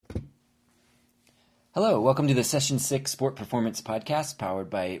Hello, welcome to the Session 6 Sport Performance Podcast powered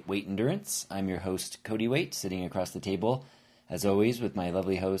by Weight Endurance. I'm your host, Cody Weight, sitting across the table, as always, with my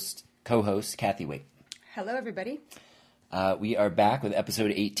lovely co-host, Kathy Weight. Hello, everybody. We are back with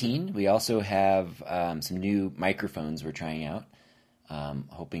episode 18. We also have some new microphones we're trying out,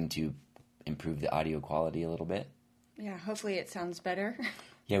 hoping to improve the audio quality a little bit. Yeah, hopefully it sounds better.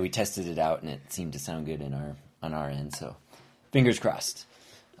 Yeah, we tested it out, and it seemed to sound good on our end, so fingers crossed.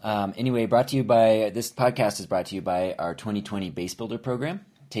 Anyway, this podcast is brought to you by our 2020 Base Builder program,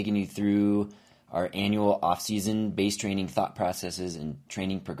 taking you through our annual off-season base training thought processes and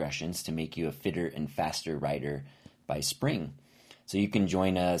training progressions to make you a fitter and faster rider by spring. So you can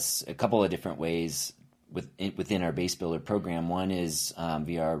join us a couple of different ways within our Base Builder program. One is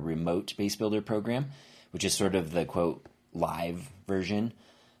via our remote Base Builder program, which is sort of the, quote, live version,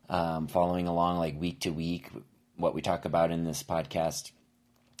 following along like week to week. What we talk about in this podcast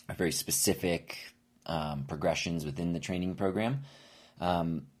are very specific progressions within the training program.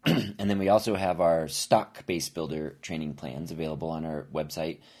 And then we also have our stock Base Builder training plans available on our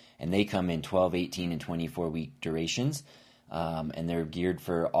website, and they come in 12, 18, and 24-week durations, and they're geared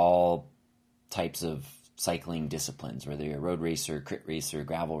for all types of cycling disciplines, whether you're a road racer, crit racer,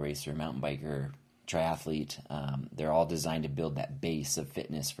 gravel racer, mountain biker, triathlete. They're all designed to build that base of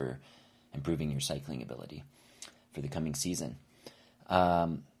fitness for improving your cycling ability for the coming season.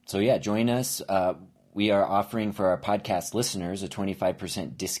 So yeah, join us. We are offering for our podcast listeners a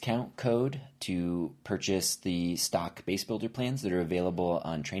 25% discount code to purchase the stock Base Builder plans that are available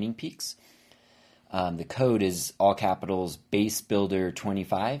on Training Peaks. The code is all capitals Base Builder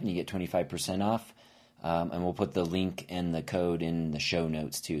 25, and you get 25% off. And we'll put the link and the code in the show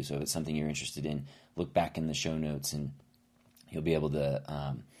notes too. So if it's something you're interested in, look back in the show notes and you'll be able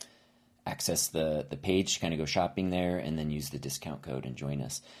to access the page, kind of go shopping there, and then use the discount code and join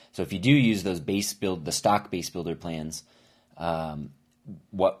us. So if you do use those the stock Base Builder plans,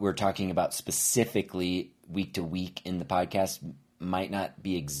 what we're talking about specifically week to week in the podcast might not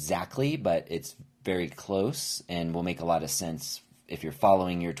be exactly, but it's very close and will make a lot of sense if you're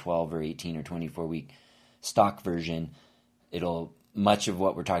following your 12 or 18 or 24 week stock version. Much of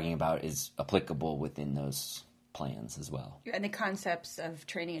what we're talking about is applicable within those plans as well. And the concepts of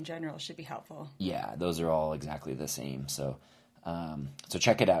training in general should be helpful. Yeah, those are all exactly the same. So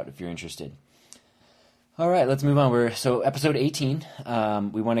check it out if you're interested. All right, let's move on. So episode 18,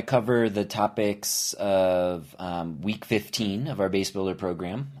 we want to cover the topics of week 15 of our Base Builder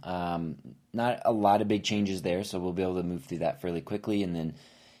program. Not a lot of big changes there, so we'll be able to move through that fairly quickly and then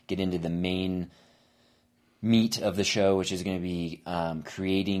get into the main meat of the show, which is going to be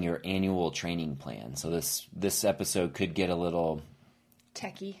creating your annual training plan. So this episode could get a little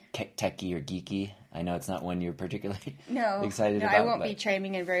techie or geeky. I know it's not one you're particularly excited about. I won't be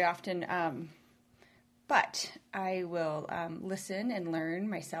chiming in very often, but I will listen and learn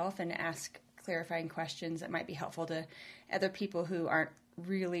myself and ask clarifying questions that might be helpful to other people who aren't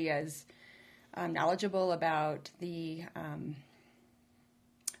really as knowledgeable about the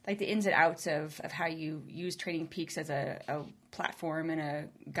the ins and outs of how you use Training Peaks as a platform and a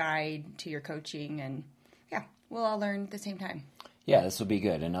guide to your coaching. And yeah, we'll all learn at the same time. Yeah, this will be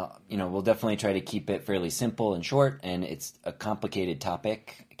good. And we'll definitely try to keep it fairly simple and short, and it's a complicated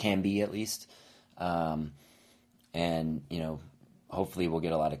topic, can be at least. And hopefully we'll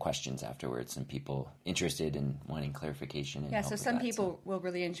get a lot of questions afterwards and people interested in wanting clarification. And so some people will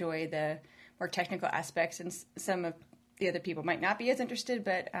really enjoy the more technical aspects, and some of the other people might not be as interested,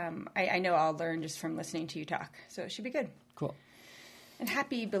 but I know I'll learn just from listening to you talk. So it should be good. Cool. And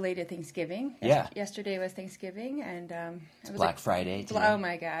happy belated Thanksgiving. Yeah. Yesterday was Thanksgiving, and it was Black Friday today. Oh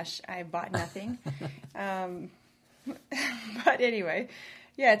my gosh, I bought nothing. But anyway,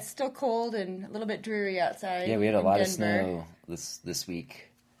 yeah, it's still cold and a little bit dreary outside. Yeah, we had a lot of snow this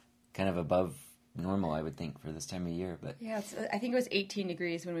week, kind of above normal, I would think, for this time of year. But yeah, I think it was 18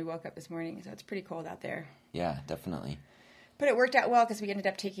 degrees when we woke up this morning, so it's pretty cold out there. Yeah, definitely. But it worked out well because we ended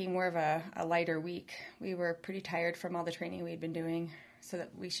up taking more of a lighter week. We were pretty tired from all the training we'd been doing, so that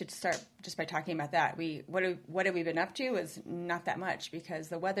we should start just by talking about that. What have we been up to was not that much because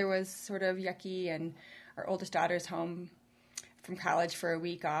the weather was sort of yucky, and our oldest daughter's home from college for a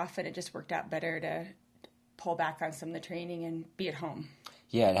week off, and it just worked out better to pull back on some of the training and be at home.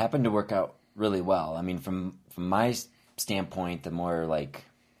 Yeah, it happened to work out really well. I mean, from my standpoint, the more like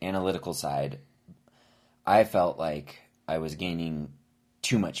analytical side, I felt like I was gaining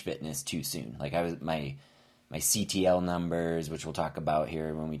too much fitness too soon. Like my CTL numbers, which we'll talk about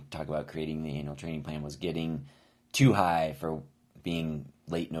here when we talk about creating the annual training plan, was getting too high for being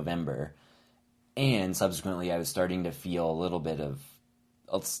late November. And subsequently, I was starting to feel a little bit of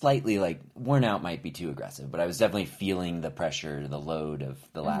slightly like worn out might be too aggressive, but I was definitely feeling the pressure, the load of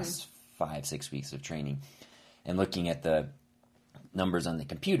the last 5-6 weeks of training. And looking at the numbers on the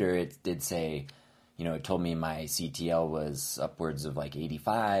computer, it did say, it told me my CTL was upwards of like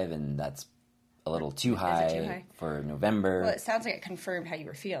 85, and that's a little too high for November. Well, it sounds like it confirmed how you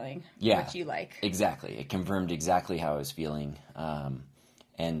were feeling, what you like. Exactly. It confirmed exactly how I was feeling.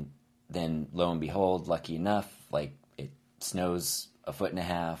 And then, lo and behold, lucky enough, like it snows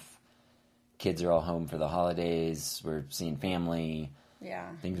 1.5 feet. Kids are all home for the holidays. We're seeing family. Yeah.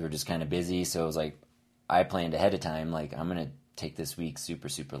 Things were just kind of busy. So it was like, I planned ahead of time, like I'm going to take this week super,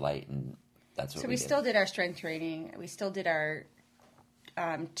 super light. And that's what we did. So we still did our strength training. We still did our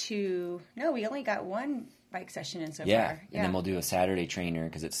we only got one bike session in so far. Yeah, and then we'll do a Saturday trainer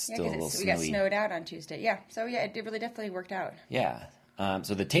because it's still a little snowy. We got snowed out on Tuesday. Yeah, so yeah, it really definitely worked out. Yeah.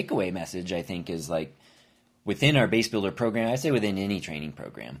 So the takeaway message, I think, is like within our base builder program, I say within any training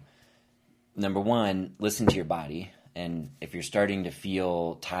program, number one, listen to your body. And if you're starting to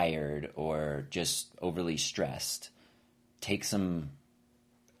feel tired or just overly stressed, take some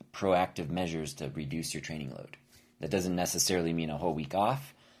proactive measures to reduce your training load. That doesn't necessarily mean a whole week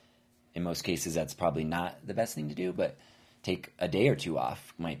off. In most cases, that's probably not the best thing to do, but take a day or two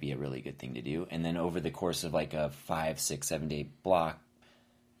off might be a really good thing to do. And then over the course of like a 5, 6, 7 day block,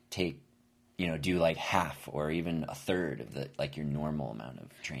 do like half or even a third of the like your normal amount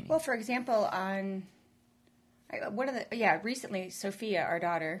of training. Well, for example, recently Sophia, our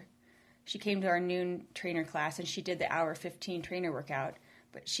daughter, she came to our noon trainer class and she did the hour 15 trainer workout,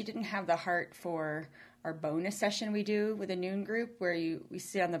 but she didn't have the heart for our bonus session we do with a noon group where we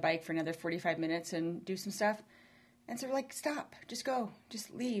sit on the bike for another 45 minutes and do some stuff. And so we're like, stop, just go,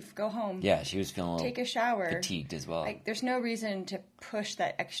 just leave, go home. Yeah, she was feeling take a shower, fatigued as well. Like, there's no reason to push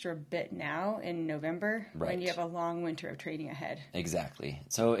that extra bit now in November when you have a long winter of training ahead. Exactly.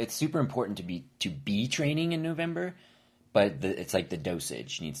 So it's super important to be training in November, but it's like the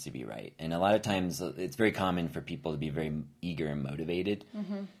dosage needs to be right. And a lot of times it's very common for people to be very eager and motivated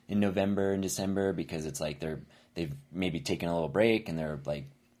in November and December because it's like they've maybe taken a little break and they're like,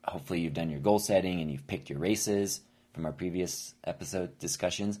 hopefully you've done your goal setting and you've picked your races from our previous episode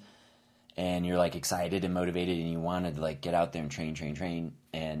discussions, and you're like excited and motivated and you want to like get out there and train.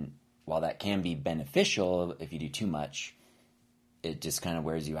 And while that can be beneficial, if you do too much, it just kind of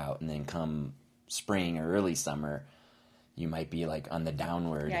wears you out. And then come spring or early summer, you might be like on the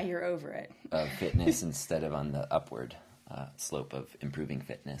downward. Yeah, you're over it. Of fitness instead of on the upward slope of improving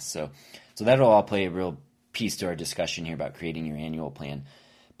fitness. So that'll all play a real piece to our discussion here about creating your annual plan.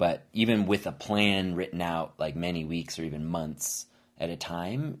 But even with a plan written out like many weeks or even months at a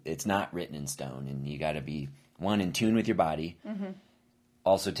time, it's not written in stone. And you got to be, one, in tune with your body.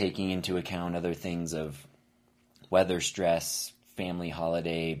 Also taking into account other things of weather stress, family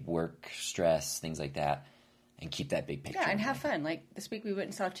holiday, work stress, things like that. And keep that big picture. Yeah, and have fun. Like this week we went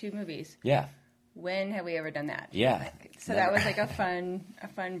and saw 2 movies. Yeah. When have we ever done that? Yeah. So that was like a fun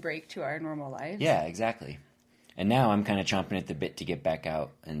break to our normal lives. Yeah, exactly. And now I'm kind of chomping at the bit to get back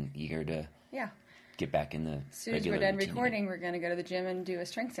out and eager to get back in the as soon as we're done recording, we're going to go to the gym and do a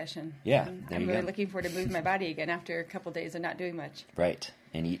strength session. Yeah, I'm really looking forward to moving my body again after a couple days of not doing much. Right,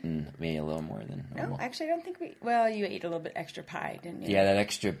 and eating maybe a little more than normal. No, actually, I don't think you ate a little bit extra pie, didn't you? Yeah, that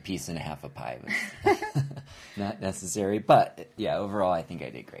extra piece and a half of pie was not necessary. But, yeah, overall, I think I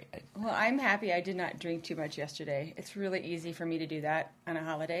did great. Well, I'm happy I did not drink too much yesterday. It's really easy for me to do that on a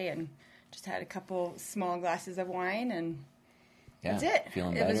holiday, and just had a couple small glasses of wine, and that's it.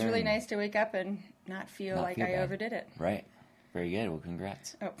 It was really nice to wake up and not feel like I overdid it. Right. Very good. Well,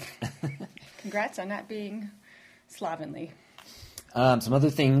 congrats. Oh, congrats on not being slovenly. Some other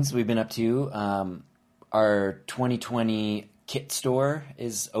things we've been up to. Our 2020 kit store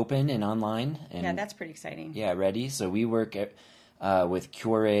is open and online. And yeah, that's pretty exciting. Yeah, ready. So we work with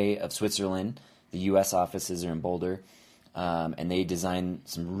Cure of Switzerland. The U.S. offices are in Boulder. And they designed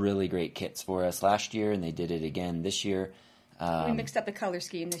some really great kits for us last year, and they did it again this year. We mixed up the color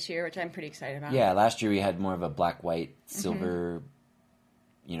scheme this year, which I'm pretty excited about. Yeah, last year we had more of a black, white, silver,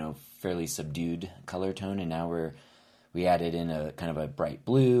 fairly subdued color tone, and now we added in a kind of a bright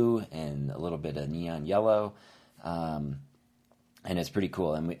blue and a little bit of neon yellow, and it's pretty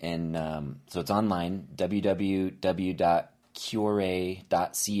cool. And so it's online, www.cure.ch,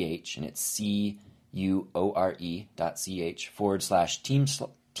 and it's CUORE.ch/team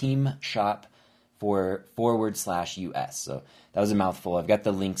shop /US. So that was a mouthful. I've got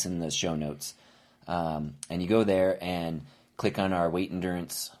the links in the show notes. And you go there and click on our weight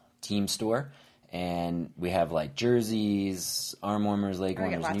endurance team store. And we have like jerseys, arm warmers, leg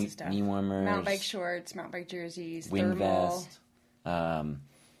warmers, knee warmers. Mountain bike shorts, mountain bike jerseys, wind thermal. vest. and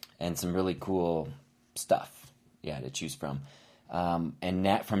some really cool stuff, to choose from.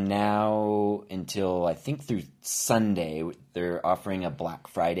 And from now until I think through Sunday, they're offering a Black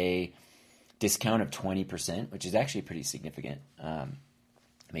Friday discount of 20%, which is actually pretty significant.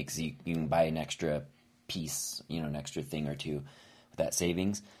 Makes you can buy an extra piece, an extra thing or two with that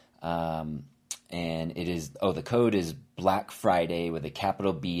savings. And it is, the code is Black Friday with a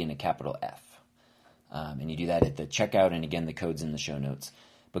capital B and a capital F. And you do that at the checkout, and again, the code's in the show notes.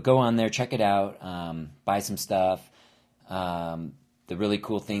 But go on there, check it out, buy some stuff. The really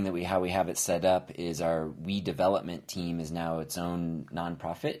cool thing how we have it set up is our We Development team is now its own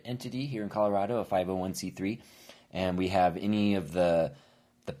nonprofit entity here in Colorado, a 501c3, and we have any of the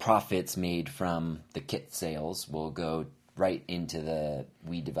profits made from the kit sales will go right into the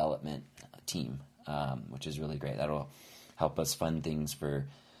We Development team, which is really great. That'll help us fund things for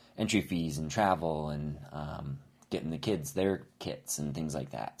entry fees and travel and getting the kids their kits and things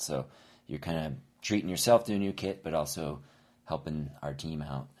like that. So you're kind of treating yourself to a new kit, but also helping our team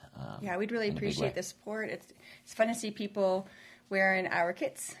out. We'd really appreciate the support. It's fun to see people wearing our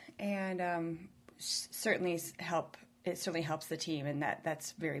kits, and certainly helps the team, and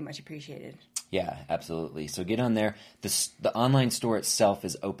that's very much appreciated. Yeah, absolutely. So get on there. The online store itself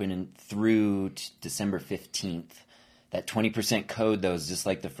is open through December 15th. That 20% code, though, is just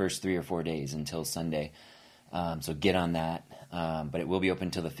like the first 3 or 4 days until Sunday. So get on that. But it will be open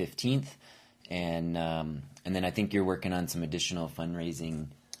until the 15th. And then I think you're working on some additional fundraising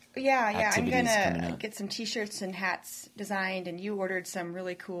activities. I'm going to get some T-shirts and hats designed, and you ordered some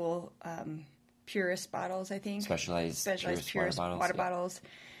really cool Purist bottles, I think. Specialized Purist water bottles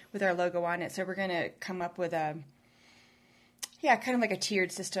with our logo on it. So we're going to come up with kind of like a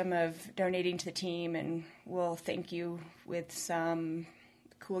tiered system of donating to the team, and we'll thank you with some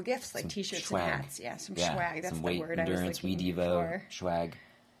cool gifts like T-shirts and hats. Yeah, some swag. That's the word endurance, I was looking for. Swag.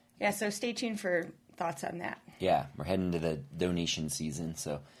 Yeah, so stay tuned for thoughts on that. Yeah, we're heading to the donation season,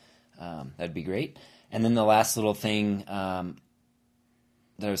 so that'd be great. And then the last little thing that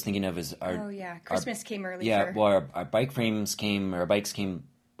I was thinking of is Christmas came early. Yeah, our bikes came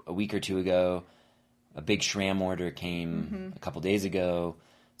a week or two ago. A big SRAM order came a couple days ago,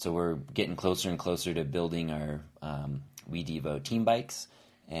 so we're getting closer and closer to building our We Devo team bikes.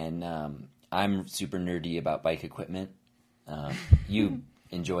 And I'm super nerdy about bike equipment. You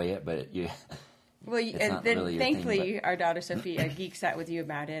enjoy it, but you. Well, and then really thankfully our daughter Sophia geeks out with you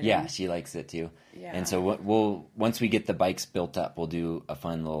about it. Yeah, she likes it too. Yeah. And so once we get the bikes built up, we'll do a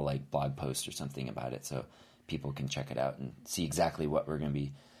fun little blog post or something about it, so people can check it out and see exactly what we're going to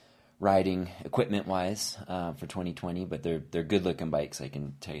be riding equipment wise for 2020. But they're good looking bikes, I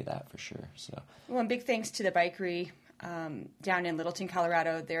can tell you that for sure. So and big thanks to the Bikery down in Littleton,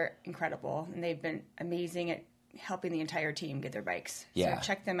 Colorado. They're incredible, and they've been amazing at helping the entire team get their bikes. Yeah. So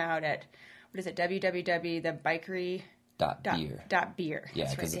check them out at. What is it? www.thebikery.beer. Yeah,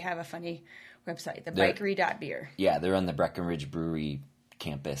 that's right. They have a funny website, thebikery.beer. Yeah, they're on the Breckenridge Brewery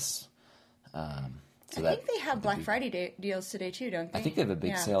campus. I think they have Black Friday deals today too, don't they? I think they have a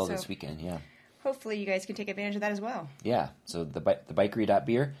big sale this weekend. Yeah. Hopefully, you guys can take advantage of that as well. Yeah. So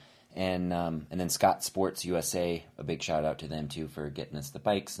thebikery.beer, and then Scott Sports USA. A big shout out to them too for getting us the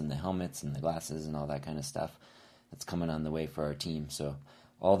bikes and the helmets and the glasses and all that kind of stuff. That's coming on the way for our team. So.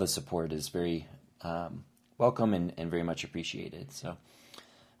 All the support is very welcome and very much appreciated. So,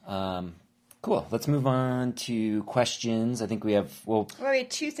 cool. Let's move on to questions. I think we have... we have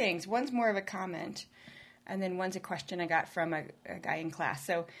 2 things. One's more of a comment, and then one's a question I got from a guy in class.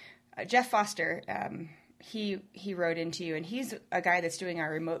 So, Jeff Foster, he wrote into you, and he's a guy that's doing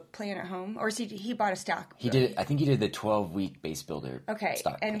our remote plan at home. Or he bought a stock? He did. I think he did the 12-week base builder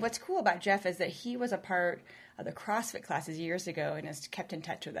stock and plan. What's cool about Jeff is that he was a part of the CrossFit classes years ago and has kept in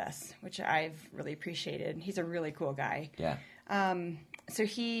touch with us, which I've really appreciated. He's a really cool guy. Yeah. So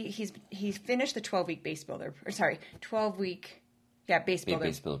he's finished the 12-week base builder, 12-week base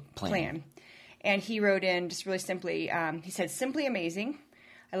builder plan. And he wrote in just really simply, he said, simply amazing.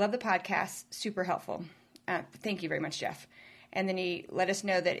 I love the podcast, super helpful. Thank you very much, Jeff. And then he let us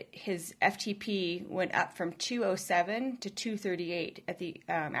know that his FTP went up from 207 to 238 at the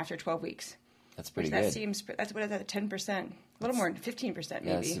after 12 weeks. That's pretty good. That's what is that, 10%? A little more than 15% maybe.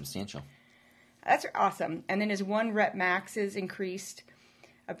 Yeah, that's substantial. That's awesome. And then his 1 rep maxes increased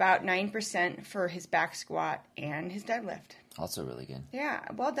about 9% for his back squat and his deadlift. Also really good. Yeah,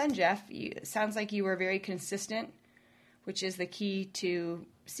 well done, Jeff. It sounds like you were very consistent, which is the key to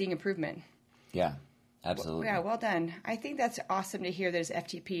seeing improvement. Yeah, absolutely. Well done. I think that's awesome to hear that his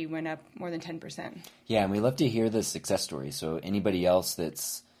FTP went up more than 10%. Yeah, and we love to hear the success stories. So anybody else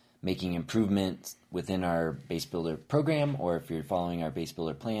that's making improvements within our Base Builder program, or if you're following our Base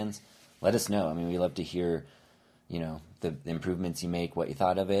Builder plans, let us know. I mean, we love to hear, the improvements you make, what you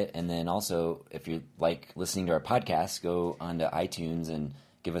thought of it. And then also, if you like listening to our podcast, go onto iTunes and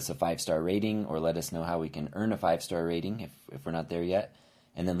give us a 5-star rating, or let us know how we can earn a 5-star rating if we're not there yet.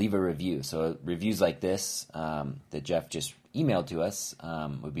 And then leave a review. So reviews like this that Jeff just emailed to us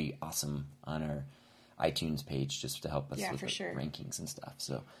would be awesome on our iTunes page, just to help us with rankings and stuff.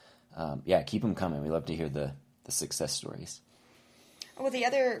 So keep them coming. We love to hear the success stories. Well, the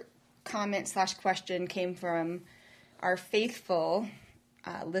other comment / question came from our faithful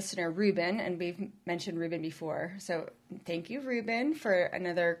listener, Ruben, and we've mentioned Ruben before. So thank you, Ruben, for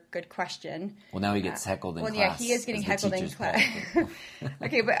another good question. Well, now he gets heckled in class. Well, yeah, he is getting heckled in class.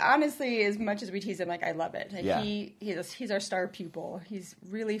 Okay, but honestly, as much as we tease him, I love it. He's our star pupil. He's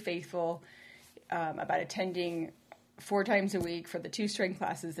really faithful about attending 4 times a week for the 2 strength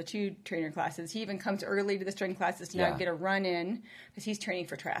classes, the 2 trainer classes. He even comes early to the strength classes to now get a run in because he's training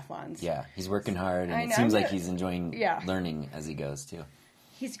for triathlons. Yeah, he's working hard, and it seems like he's enjoying learning as he goes, too.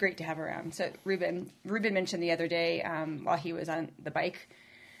 He's great to have around. So Ruben mentioned the other day while he was on the bike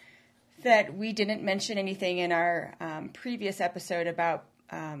that we didn't mention anything in our previous episode about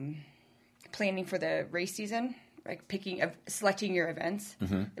planning for the race season, like selecting your events.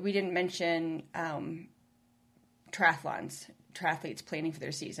 Mm-hmm. We didn't mention triathletes planning for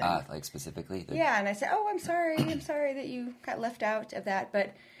their season. Like specifically? Yeah, and I said, I'm sorry that you got left out of that.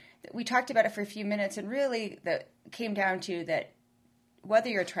 But we talked about it for a few minutes, and really that came down to that whether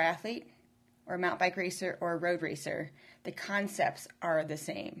you're a triathlete or a mountain bike racer or a road racer, the concepts are the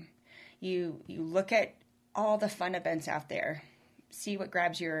same. You look at all the fun events out there, see what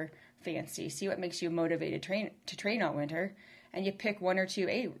grabs your fancy, see what makes you motivated to train all winter, and you pick 1 or 2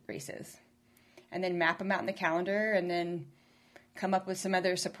 A races. And then map them out in the calendar, and then come up with some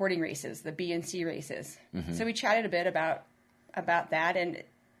other supporting races, the B and C races. Mm-hmm. So we chatted a bit about that, and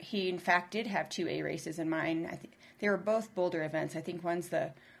he, in fact, did have 2 A races in mind. I think they were both Boulder events. I think one's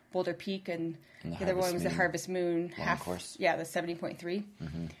the Boulder Peak, and the other one was the Harvest Moon half course. Yeah, the 70.3.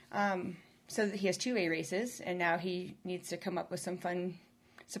 Mm-hmm. So he has 2 A races, and now he needs to come up with some fun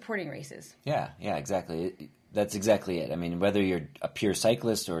supporting races. Yeah, exactly. That's exactly it. I mean, whether you're a pure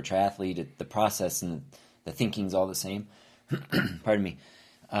cyclist or a triathlete, the process and the thinking's all the same. Pardon me.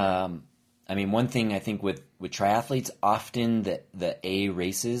 I mean, one thing I think with triathletes, often the A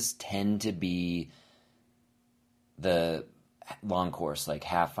races tend to be the long course, like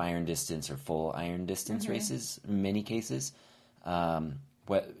half iron distance or full iron distance races in many cases. That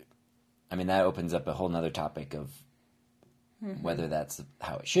opens up a whole nother topic of whether that's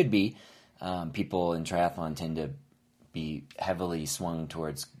how it should be. People in triathlon tend to be heavily swung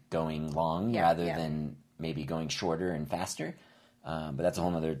towards going long rather than maybe going shorter and faster. But that's a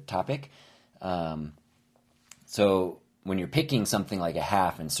whole other topic. So when you're picking something like a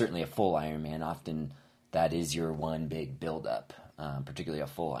half and certainly a full Ironman, often that is your one big build-up, particularly a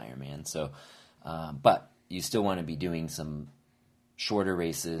full Ironman. So, but you still want to be doing some shorter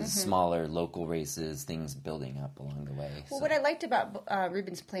races, smaller local races, things building up along the way. Well, what I liked about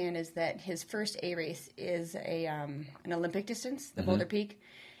Ruben's plan is that his first A race is an Olympic distance, the Boulder Peak,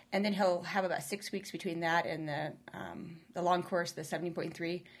 and then he'll have about 6 weeks between that and the long course, the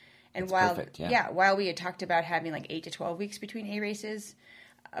 70.3. And while we had talked about having like 8 to 12 weeks between A races,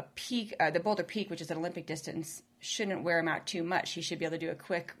 the Boulder Peak, which is an Olympic distance, shouldn't wear him out too much. He should be able to do a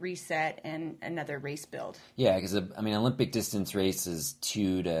quick reset and another race build. Yeah, because Olympic distance race is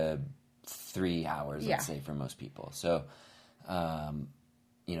 2 to 3 hours, let's say, for most people. So,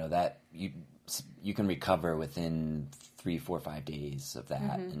 that you can recover within 3, 4, 5 days of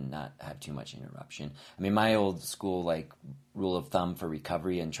that and not have too much interruption. I mean, my old school rule of thumb for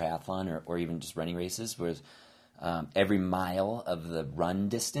recovery in triathlon or even just running races was every mile of the run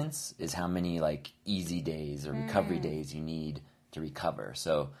distance is how many easy days or recovery days you need to recover.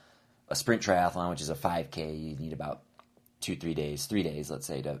 So a sprint triathlon, which is a 5K, you need about 3 days, let's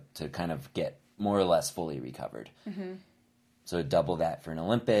say, to kind of get more or less fully recovered. Mm-hmm. So double that for an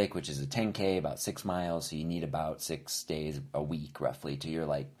Olympic, which is a 10K, about 6 miles. So you need about 6 days a week, roughly, to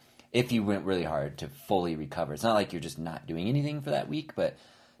your if you went really hard to fully recover. It's not like you're just not doing anything for that week, but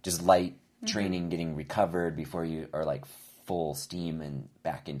just light training, getting recovered before you are full steam and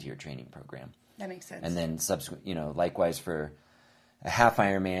back into your training program. That makes sense. And then subsequent, likewise for a half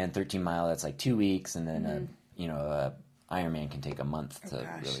Ironman, 13 mile, that's 2 weeks, and then a Ironman can take a month to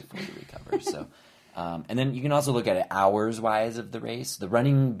really fully recover. So. And then you can also look at it hours-wise of the race. The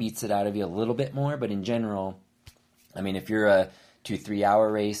running beats it out of you a little bit more, but in general, if you're a 2-3 hour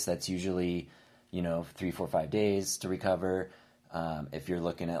race, that's usually, 3, 4, 5 days to recover. If you're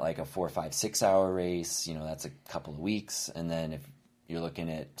looking at like a 4, 5, 6 hour race, that's a couple of weeks. And then if you're looking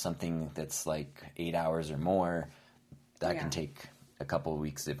at something that's like 8 hours or more, that can take a couple of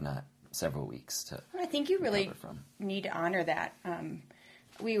weeks, if not several weeks to I think you really need to honor that.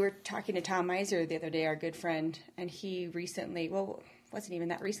 We were talking to Tom Miser the other day, our good friend, and he recently, well, wasn't even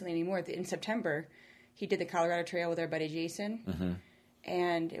that recently anymore. In September, he did the Colorado Trail with our buddy Jason. Mm-hmm.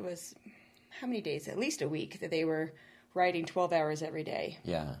 And it was, how many days? At least a week that they were riding 12 hours every day.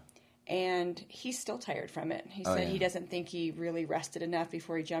 Yeah. And he's still tired from it. He said he doesn't think he really rested enough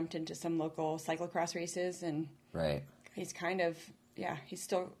before he jumped into some local cyclocross races. And he's kind of,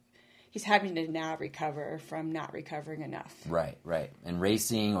 he's having to now recover from not recovering enough. Right. And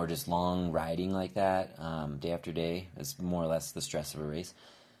racing or just long riding like that, day after day, is more or less the stress of a race.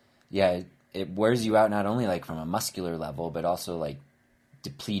 Yeah, it wears you out not only like from a muscular level, but also like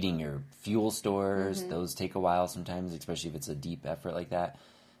depleting your fuel stores. Mm-hmm. Those take a while sometimes, especially if it's a deep effort like that,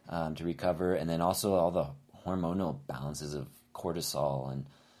 to recover. And then also all the hormonal balances of cortisol and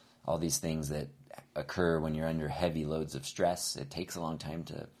all these things that occur when you're under heavy loads of stress. It takes a long time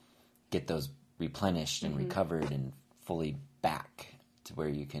to get those replenished and recovered and fully back to where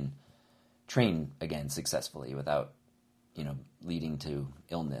you can train again successfully without, leading to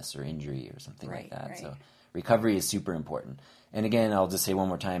illness or injury or something like that. Right. So recovery is super important. And again, I'll just say one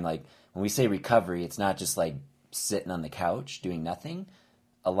more time, like when we say recovery, it's not just like sitting on the couch doing nothing.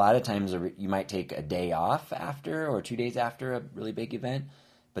 A lot of times you might take a day off after or 2 days after a really big event,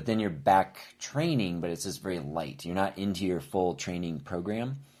 but then you're back training, but it's just very light. You're not into your full training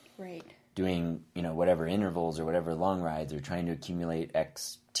program. Right. Doing, whatever intervals or whatever long rides or trying to accumulate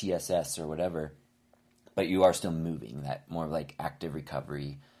X TSS or whatever, but you are still moving, that more like active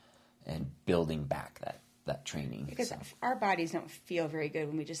recovery and building back that training. Because our bodies don't feel very good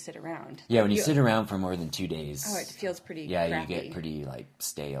when we just sit around. Yeah, when you sit around for more than 2 days. Oh, it feels pretty crappy. You get pretty like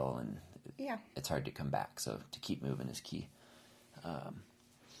stale and it's hard to come back. So to keep moving is key.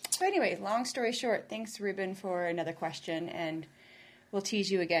 So anyway, long story short, thanks Ruben for another question, and we'll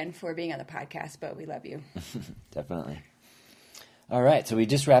tease you again for being on the podcast, but we love you. Definitely. All right, so we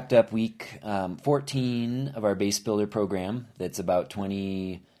just wrapped up week 14 of our Base Builder program. That's about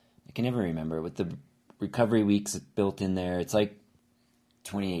 20, I can never remember, with the recovery weeks built in there. It's like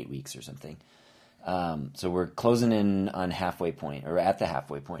 28 weeks or something. So we're closing in on halfway point, or at the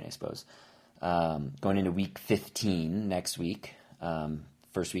halfway point, I suppose. Going into week 15 next week,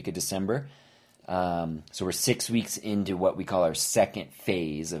 first week of December. So we're 6 weeks into what we call our second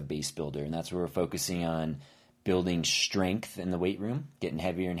phase of Base Builder, and that's where we're focusing on building strength in the weight room, getting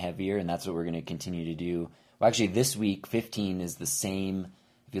heavier and heavier, and that's what we're going to continue to do. Well, actually, this week, 15 is the same,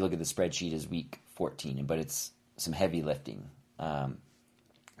 if you look at the spreadsheet, as week 14, but it's some heavy lifting.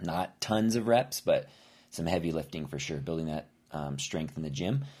 Not tons of reps, but some heavy lifting for sure, building that strength in the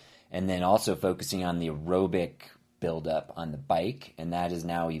gym. And then also focusing on the aerobic buildup on the bike, and that is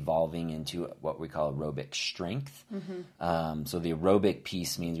now evolving into what we call aerobic strength. Mm-hmm. So the aerobic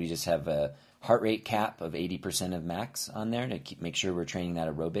piece means we just have a heart rate cap of 80% of max on there to make sure we're training that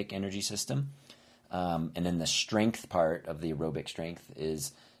aerobic energy system. And then the strength part of the aerobic strength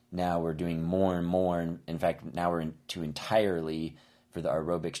is now we're doing more and more. In fact, now we're into entirely for the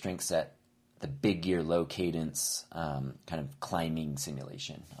aerobic strength set, the big gear, low cadence, kind of climbing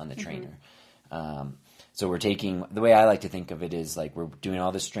simulation on the trainer. So we're taking, the way I like to think of it is like we're doing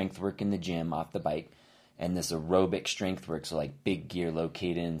all the strength work in the gym off the bike, and this aerobic strength work, so like big gear, low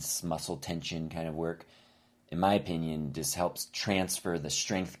cadence, muscle tension kind of work, in my opinion, just helps transfer the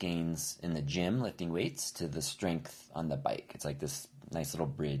strength gains in the gym lifting weights to the strength on the bike. It's like this nice little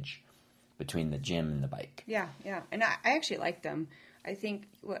bridge between the gym and the bike. Yeah. And I actually like them. I think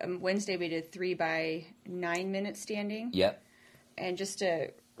Wednesday we did 3 by 9 minutes standing. Yep. And just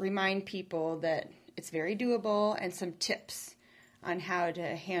to remind people that it's very doable, and some tips on how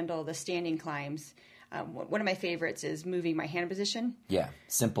to handle the standing climbs. One of my favorites is moving my hand position. Yeah,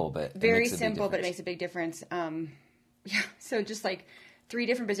 simple, but very simple, but it makes a big difference. So just like 3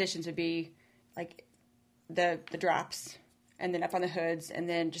 different positions would be like the drops, and then up on the hoods, and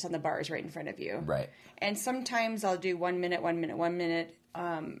then just on the bars right in front of you. Right. And sometimes I'll do 1 minute, 1 minute, 1 minute.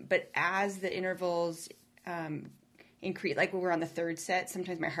 But as the intervals increase, like when we're on the third set,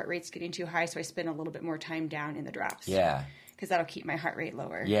 sometimes my heart rate's getting too high, so I spend a little bit more time down in the drops. Yeah. Because that'll keep my heart rate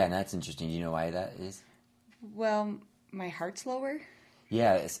lower. Yeah, and that's interesting. Do you know why that is? Well, my heart's lower.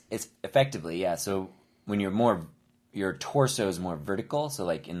 Yeah, it's effectively, yeah. So when your torso is more vertical, so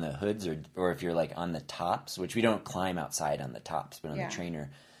like in the hoods or if you're like on the tops, which we don't climb outside on the tops, but on the trainer,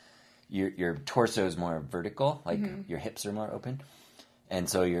 your torso is more vertical, like your hips are more open. And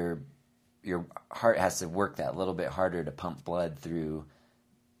so your heart has to work that little bit harder to pump blood through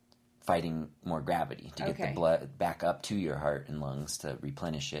fighting more gravity to get the blood back up to your heart and lungs to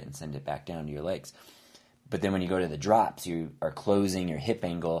replenish it and send it back down to your legs. But then when you go to the drops, you are closing your hip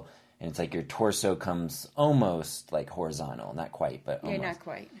angle, and it's like your torso comes almost like horizontal. Not quite, but almost. Yeah, not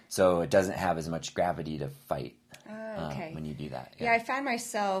quite. So it doesn't have as much gravity to fight when you do that. Yeah, I found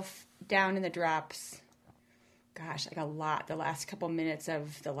myself down in the drops, like a lot the last couple minutes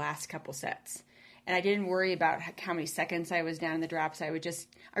of the last couple sets. And I didn't worry about how many seconds I was down in the drops. I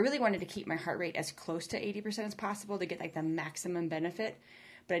really wanted to keep my heart rate as close to 80% as possible to get like the maximum benefit,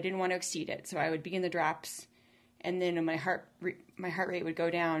 but I didn't want to exceed it. So I would be in the drops, and then my heart rate would go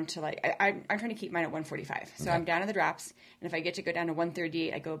down to I'm trying to keep mine at 145. So I'm down in the drops, and if I get to go down to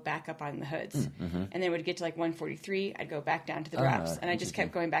 138, I go back up on the hoods. And then it would get to 143, I'd go back down to the drops. And I just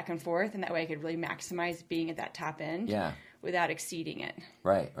kept going back and forth, and that way I could really maximize being at that top end without exceeding it.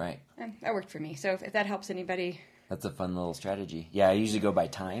 Right. And that worked for me. So if that helps anybody. That's a fun little strategy. Yeah, I usually go by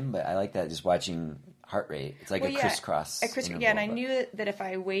time, but I like that, just watching heart rate. It's like a crisscross. Interval, and I knew that if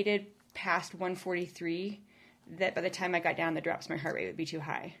I waited past 143, that by the time I got down the drops, my heart rate would be too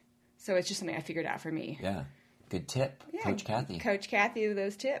high. So it's just something I figured out for me. Yeah. Good tip. Yeah. Coach Kathy. Coach Kathy with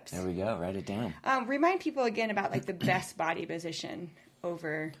those tips. There we go. Write it down. Remind people again about the best body position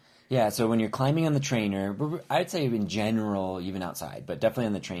over... Yeah, so when you're climbing on the trainer, I'd say in general, even outside, but definitely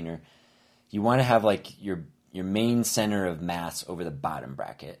on the trainer, you want to have your main center of mass over the bottom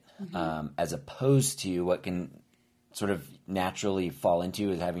bracket, as opposed to what can sort of naturally fall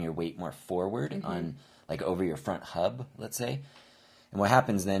into is having your weight more forward on over your front hub, let's say. And what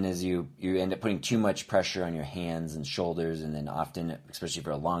happens then is you end up putting too much pressure on your hands and shoulders, and then often, especially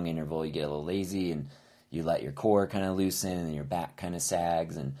for a long interval, you get a little lazy and you let your core kind of loosen and then your back kind of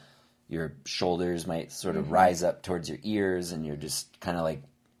sags and your shoulders might sort of rise up towards your ears, and you're just kind of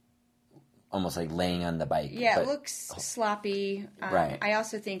almost like laying on the bike. Yeah, it looks sloppy. Right. I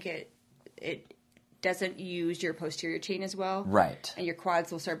also think it doesn't use your posterior chain as well. Right. And your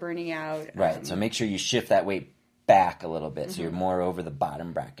quads will start burning out. Right. So make sure you shift that weight back a little bit so you're more over the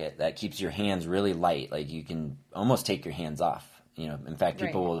bottom bracket. That keeps your hands really light. You can almost take your hands off. In fact,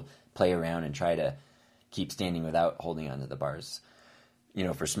 people will play around and try to keep standing without holding onto the bars,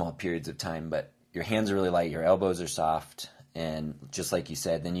 for small periods of time. But your hands are really light, your elbows are soft, and just like you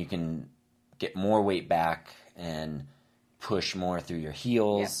said, then you can get more weight back and push more through your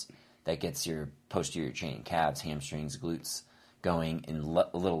heels. Yep. That gets your posterior chain, calves, hamstrings, glutes going in a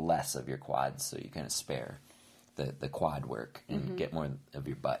little less of your quads, so you kind of spare the quad work and get more of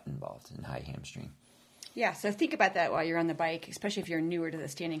your butt involved in high hamstring. Yeah, so think about that while you're on the bike, especially if you're newer to the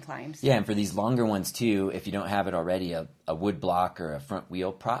standing climbs. Yeah, and for these longer ones too, if you don't have it already, a wood block or a front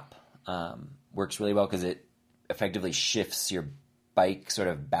wheel prop works really well because it effectively shifts your bike sort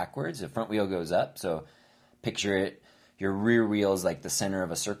of backwards. The front wheel goes up, so picture it, your rear wheel is like the center of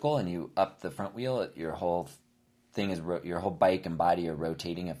a circle, and you up the front wheel, your whole thing is, your whole bike and body are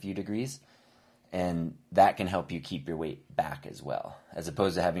rotating a few degrees, and that can help you keep your weight back as well. As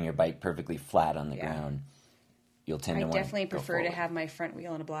opposed to having your bike perfectly flat on the ground, you'll tend to want to definitely prefer to have my front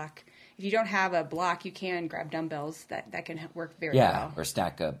wheel in a block. If you don't have a block, you can grab dumbbells. That can work very well. Yeah, or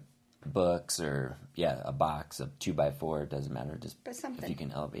stack up books, or a box of 2x4. It doesn't matter. Just if you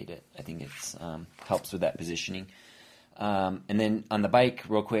can elevate it, I think it's helps with that positioning. And then on the bike,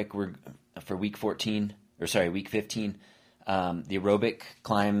 real quick, we're for week 15. The aerobic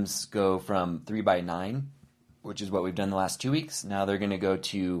climbs go from 3x9, which is what we've done the last 2 weeks. Now they're going to go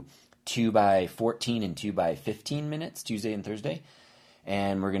to 2x14 and 2x15 minutes, Tuesday and Thursday.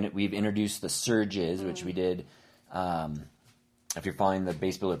 And we've introduced the surges, which we did. If you're following the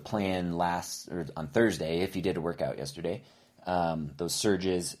Base Builder plan on Thursday, if you did a workout yesterday, those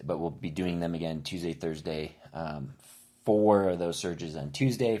surges, but we'll be doing them again Tuesday, Thursday. 4 of those surges on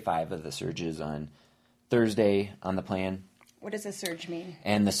Tuesday, 5 of the surges on Thursday on the plan. What does a surge mean?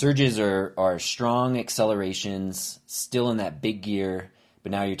 And the surges are strong accelerations, still in that big gear,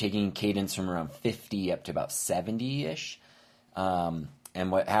 but now you're taking cadence from around 50 up to about 70-ish. And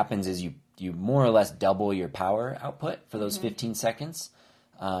what happens is you more or less double your power output for those 15 seconds.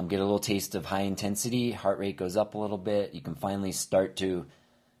 Get a little taste of high intensity, heart rate goes up a little bit. You can finally start to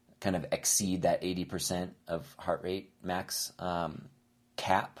kind of exceed that 80% of heart rate max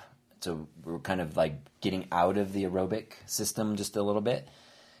cap. So we're kind of getting out of the aerobic system just a little bit,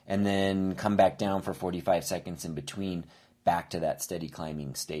 and then come back down for 45 seconds in between, back to that steady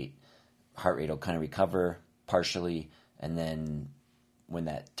climbing state. Heart rate will kind of recover partially, and then when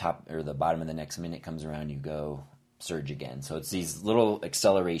that top or the bottom of the next minute comes around, you go surge again. So it's these little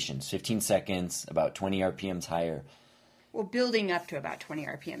accelerations, 15 seconds, about 20 RPMs higher, Well, building up to about 20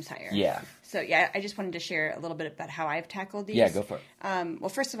 RPMs higher. Yeah. So, yeah, I just wanted to share a little bit about how I've tackled these. Yeah, go for it. Well,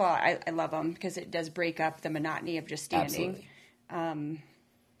 first of all, I love them because it does break up the monotony of just standing. Absolutely.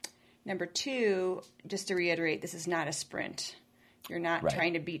 Number two, just to reiterate, this is not a sprint. You're not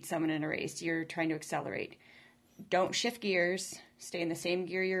trying to beat someone in a race. You're trying to accelerate. Don't shift gears. Stay in the same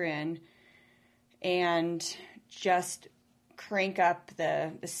gear you're in. And just crank up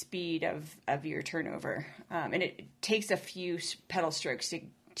the speed of your turnover. And it takes a few pedal strokes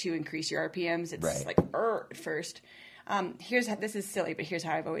to increase your RPMs. It's like, at first. This is silly, but here's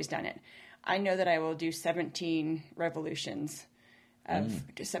how I've always done it. I know that I will do 17 revolutions of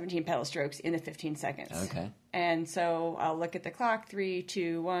 17 pedal strokes in the 15 seconds. Okay. And so I'll look at the clock, 3,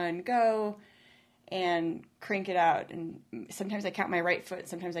 2, 1, go, and crank it out. And sometimes I count my right foot,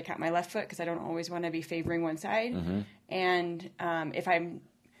 sometimes I count my left foot because I don't always want to be favoring one side. Mm-hmm. And if I'm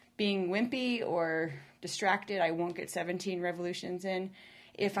being wimpy or distracted, I won't get 17 revolutions in.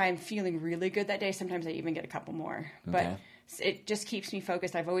 If I'm feeling really good that day, sometimes I even get a couple more. Okay. But it just keeps me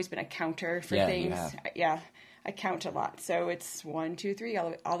focused. I've always been a counter for Yeah, things. you have. Yeah. I count a lot. So it's 1, 2, 3,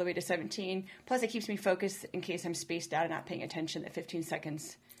 all the way to 17. Plus, it keeps me focused in case I'm spaced out and not paying attention that 15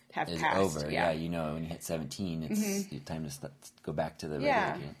 seconds have passed. Over. Yeah, you know, when you hit 17, it's time to go back to the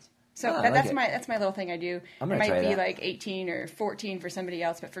regular cadence. So that's my little thing I do. I'm it gonna might try be that. like 18 or 14 for somebody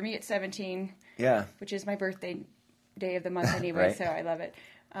else, but for me it's 17. Yeah. Which is my birthday day of the month anyway, Right. so I love it.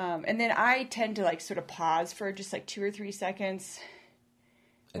 And then I tend to like sort of pause for just like 2 or 3 seconds.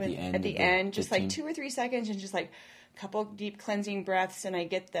 At the end, just 15? like 2 or 3 seconds, and just like a couple deep cleansing breaths, and I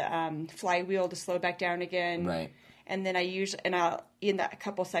get the flywheel to slow back down again. Right. And then in that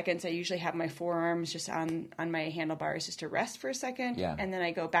couple seconds, I usually have my forearms just on my handlebars just to rest for a second. Yeah. And then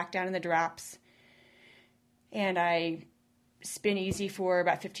I go back down in the drops, and I spin easy for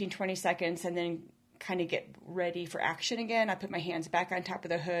about 15, 20 seconds, and then kind of get ready for action again. I put my hands back on top of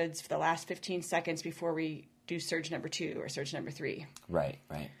the hoods for the last 15 seconds before we do surge number 2 or surge number 3. Right.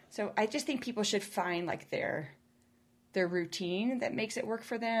 So I just think people should find like their routine that makes it work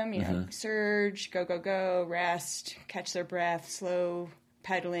for them. You know, surge, go, rest, catch their breath, slow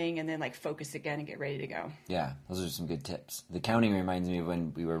pedaling, and then like focus again and get ready to go. Yeah, those are some good tips. The counting reminds me of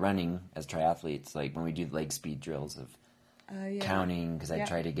when we were running as triathletes, like when we do leg speed drills of counting, because I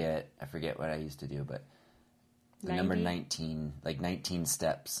try to get, I forget what I used to do, but the number 19, like 19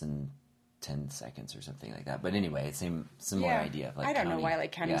 steps and 10 seconds or something like that. But anyway, it's similar idea of like I don't know counting. why I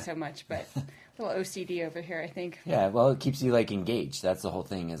like counting so much, but a little OCD over here, I think. Yeah, well, it keeps you like engaged. That's the whole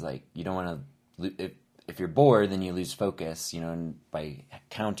thing, is like you don't want to, if you're bored, then you lose focus, you know, and by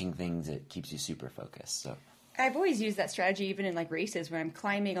counting things, it keeps you super focused. So I've always used that strategy even in like races when I'm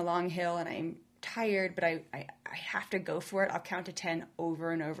climbing a long hill and I'm tired, but I have to go for it. I'll count to 10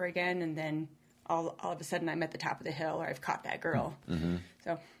 over and over again, and then all of a sudden I'm at the top of the hill, or I've caught that girl. Mm-hmm.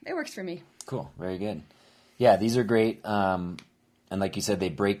 So it works for me. Cool. Very good. Yeah, these are great. And like you said, they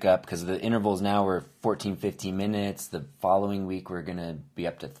break up because the intervals now are 14, 15 minutes. The following week, we're going to be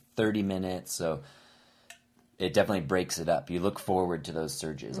up to 30 minutes. So it definitely breaks it up. You look forward to those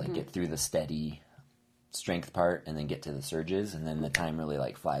surges, like get through the steady strength part and then get to the surges. And then the time really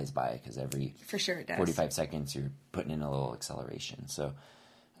like flies by because every For sure it does. 45 seconds, you're putting in a little acceleration. So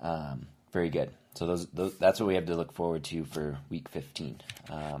very good. So those that's what we have to look forward to for week 15.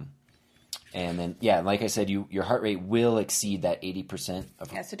 And then, like I said, your heart rate will exceed that 80%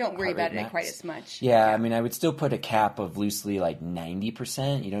 of so don't worry about it quite as much. Yeah, I mean, I would still put a cap of loosely like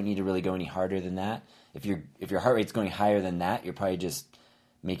 90%. You don't need to really go any harder than that. If your heart rate's going higher than that, you're probably just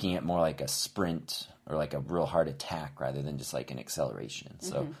making it more like a sprint or like a real hard attack rather than just like an acceleration.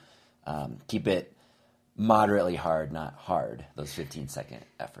 So keep it moderately hard, not hard, those 15-second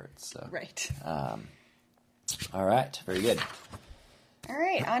efforts. So. Right. All right, very good. All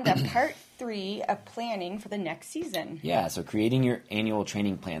right, on to part 3 of planning for the next season. Yeah, so creating your annual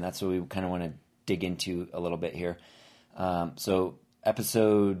training plan. That's what we kind of want to dig into a little bit here. So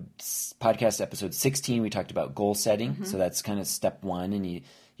podcast episode 16, we talked about goal setting. So that's kind of step 1, and you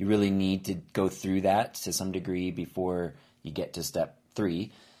really need to go through that to some degree before you get to step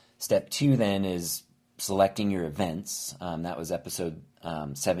 3. Step 2 then is selecting your events. That was episode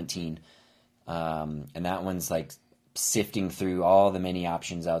 17. And that one's like sifting through all the many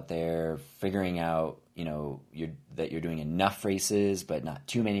options out there, figuring out, that you're doing enough races, but not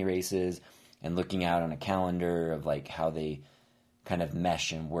too many races, and looking out on a calendar of like how they kind of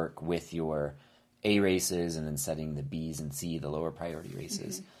mesh and work with your A races, and then setting the B's and C, the lower priority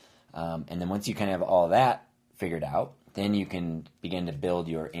races. And then once you kind of have all that figured out, then you can begin to build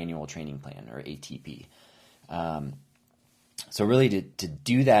your annual training plan, or ATP. So really to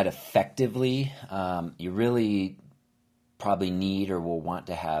do that effectively, you really probably need or will want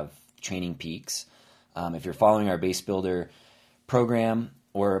to have training peaks. If you're following our Base Builder program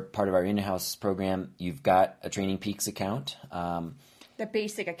or part of our in-house program, you've got a Training Peaks account. The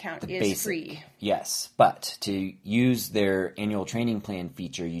basic account is free. Yes, but to use their annual training plan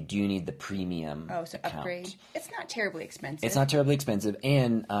feature, you do need the premium account. Upgrade. It's not terribly expensive. It's not terribly expensive,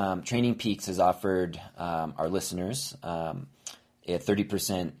 and Training Peaks has offered our listeners a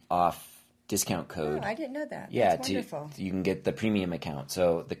 30% off discount code. Oh, I didn't know that. Yeah, That's wonderful. you can get the premium account.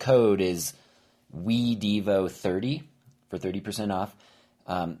 So the code is WeDevo30 for 30% off.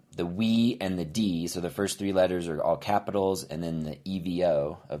 The We and the D, so the first three letters are all capitals, and then the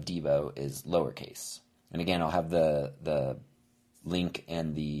EVO of Devo is lowercase. And again, I'll have the link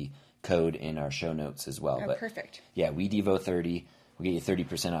and the code in our show notes as well. Oh, but perfect. Yeah, WeDevo30 will get you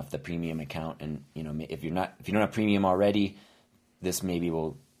 30% off the premium account. And if you don't have premium already, this maybe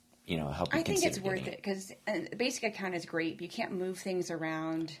will help you. I think it's worth it because the basic account is great. But you can't move things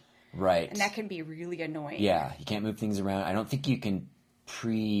around, right? And that can be really annoying. Yeah, you can't move things around. I don't think you can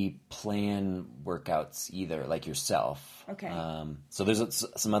pre-plan workouts either, like yourself. Okay. So there's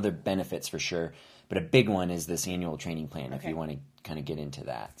some other benefits for sure, but a big one is this annual training plan. If you want to kind of get into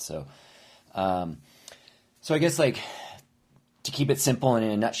that. So I guess like to keep it simple and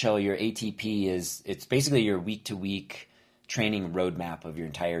in a nutshell, your ATP it's basically your week-to-week training roadmap of your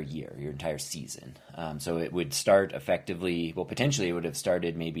entire year, your entire season. So it would start effectively. Well, potentially it would have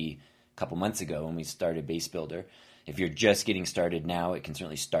started maybe a couple months ago when we started Base Builder. If you're just getting started now, it can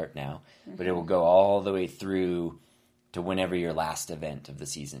certainly start now, but it will go all the way through to whenever your last event of the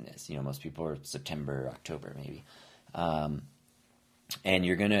season is. Most people are September, October, maybe. And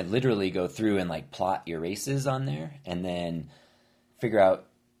you're going to literally go through and like plot your races on there and then figure out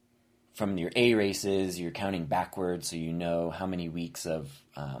from your A races, you're counting backwards so you know how many weeks of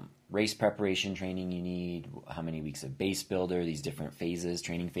race preparation training you need, how many weeks of Base Builder, these different phases,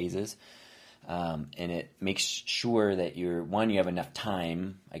 training phases. And it makes sure that you have enough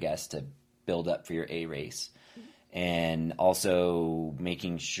time, I guess, to build up for your A race. And also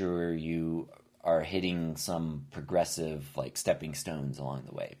making sure you are hitting some progressive, like, stepping stones along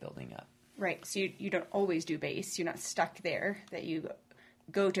the way, building up. Right. So you don't always do base. You're not stuck there, that you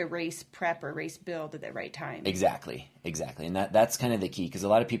go to race prep or race build at the right time. Exactly. And that's kind of the key, because a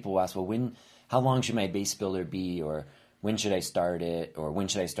lot of people will ask, well, how long should my Base Builder be, or when should I start it, or when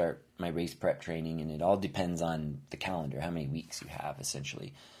should I start my race prep training? And it all depends on the calendar, how many weeks you have,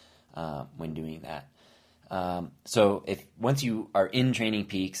 essentially, when doing that. So once you are in Training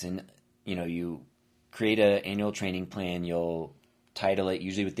Peaks and, you create an annual training plan, you'll title it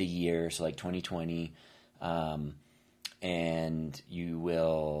usually with the year, so like 2020, and you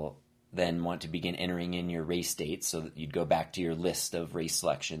will then want to begin entering in your race dates, so that you'd go back to your list of race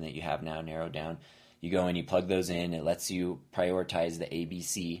selection that you have now narrowed down. You go and you plug those in. It lets you prioritize the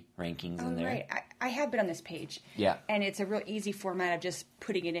ABC rankings in there. Right. I have been on this page. Yeah. And it's a real easy format of just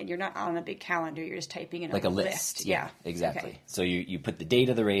putting it in. You're not on a big calendar. You're just typing in like a list. Yeah, exactly. Okay. So you put the date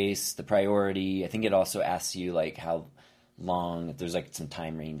of the race, the priority. I think it also asks you like how long, if there's like some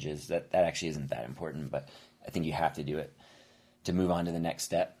time ranges. That actually isn't that important, but I think you have to do it to move on to the next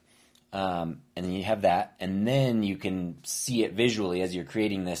step. And then you have that, and then you can see it visually as you're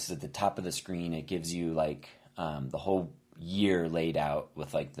creating this at the top of the screen. It gives you like the whole year laid out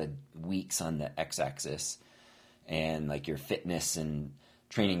with like the weeks on the x-axis and like your fitness and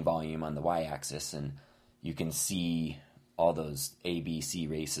training volume on the y-axis, and you can see all those A, B, C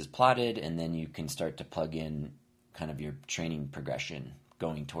races plotted, and then you can start to plug in kind of your training progression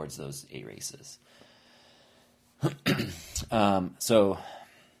going towards those A races. So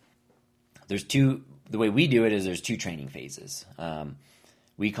the way we do it is there's two training phases.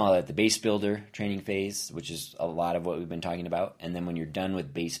 We call it the Base Builder training phase, which is a lot of what we've been talking about. And then when you're done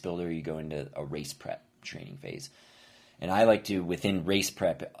with Base Builder, you go into a race prep training phase. And I like to, within race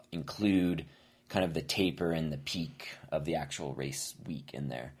prep, include kind of the taper and the peak of the actual race week in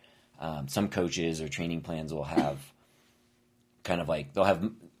there. Some coaches or training plans will have kind of like,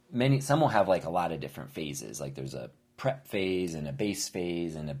 some will have like a lot of different phases. Like there's a prep phase and a base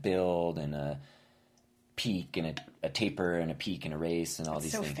phase and a build and a peak and a taper and a peak and a race and all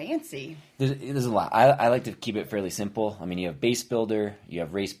these things. So fancy. There's a lot. I like to keep it fairly simple. I mean, you have Base Builder, you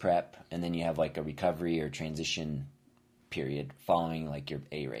have race prep, and then you have like a recovery or transition period following like your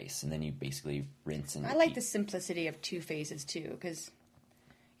A race, and then you basically rinse and repeat. I like the simplicity of two phases too, because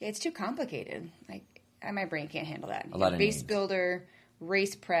it's too complicated. Like my brain can't handle that. A lot of Base names. Builder,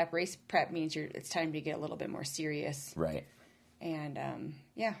 race prep. Race prep means it's time to get a little bit more serious. Right. And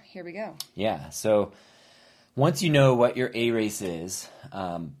here we go. Yeah. So once you know what your A race is,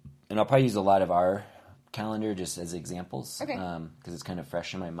 and I'll probably use a lot of our calendar just as examples, Okay. Because it's kind of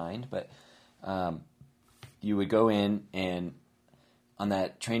fresh in my mind. But you would go in, and on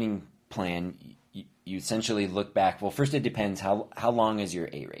that training plan, you essentially look back. Well, first it depends how long is your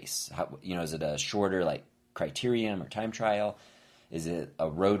A race? Is it a shorter like criterium or time trial? Is it a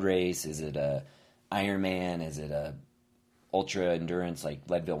road race? Is it a Ironman? Is it a ultra endurance like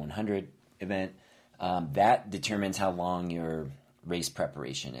Leadville 100 event? That determines how long your race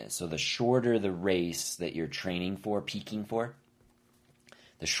preparation is. So the shorter the race that you're training for, peaking for,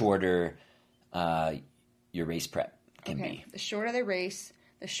 the shorter your race prep can be. The shorter the race,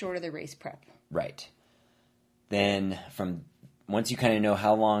 the shorter the race prep. Right. Then once you kind of know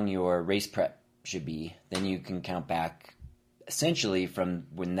how long your race prep should be, then you can count back essentially from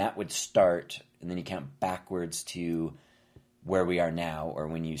when that would start, and then you count backwards to where we are now, or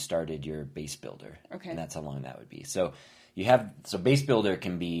when you started your base builder. Okay. And that's how long that would be. So base builder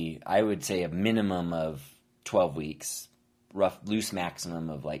can be, I would say, a minimum of 12 weeks, loose maximum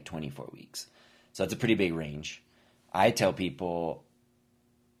of like 24 weeks. So that's a pretty big range. I tell people,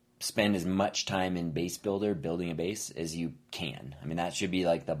 spend as much time in base builder, building a base, as you can. I mean, that should be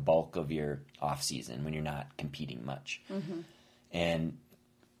like the bulk of your off season when you're not competing much. Mm-hmm. And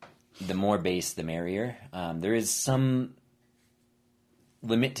the more base, the merrier. There is some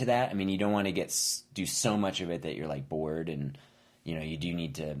limit to that. I mean, you don't want to do so much of it that you're like bored, and you do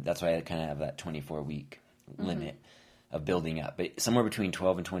need to. That's why I kind of have that 24-week limit of building up. But somewhere between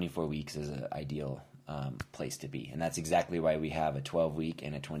 12 and 24 weeks is an ideal place to be, and that's exactly why we have a 12-week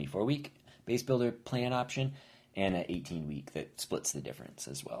and a 24-week base builder plan option, and an 18-week that splits the difference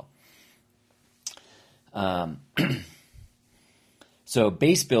as well. So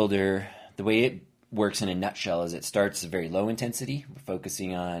base builder, the way it works in a nutshell is it starts very low intensity. We're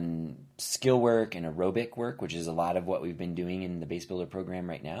focusing on skill work and aerobic work, which is a lot of what we've been doing in the base builder program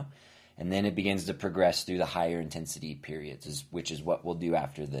right now. And then it begins to progress through the higher intensity periods, which is what we'll do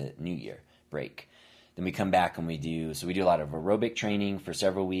after the New Year break. Then we come back and we do a lot of aerobic training for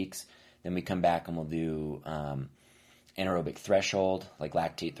several weeks. Then we come back and we'll do anaerobic threshold, like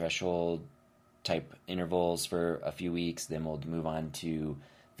lactate threshold type intervals for a few weeks. Then we'll move on to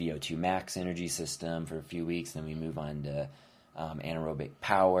VO2 max energy system for a few weeks. Then we move on to anaerobic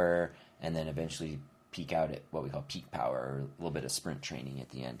power, and then eventually peak out at what we call peak power, or a little bit of sprint training at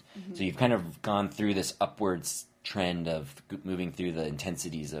the end. Mm-hmm. So you've kind of gone through this upwards trend of moving through the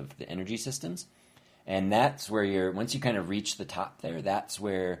intensities of the energy systems. And that's where once you kind of reach the top there, that's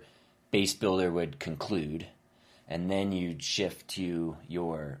where base builder would conclude. And then you'd shift to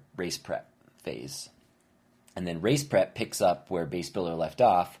your race prep phase. And then race prep picks up where base builder left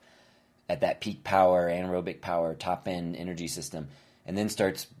off at that peak power, anaerobic power, top end energy system, and then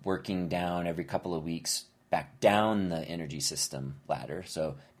starts working down every couple of weeks back down the energy system ladder.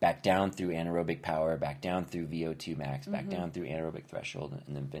 So back down through anaerobic power, back down through VO2 max, back down through anaerobic threshold,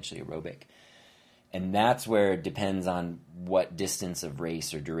 and then eventually aerobic. And that's where it depends on what distance of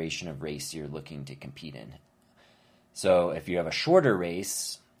race or duration of race you're looking to compete in. So if you have a shorter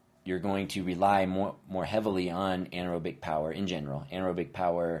race, you're going to rely more heavily on anaerobic power in general. Anaerobic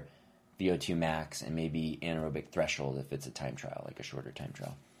power, VO2 max, and maybe anaerobic threshold if it's a time trial, like a shorter time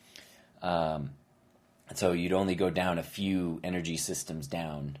trial. So you'd only go down a few energy systems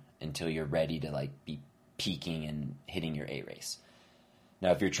down until you're ready to be peaking and hitting your A race.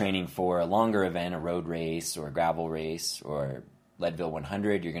 Now, if you're training for a longer event, a road race or a gravel race or Leadville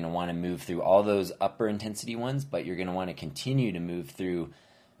 100, you're going to want to move through all those upper intensity ones, but you're going to want to continue to move through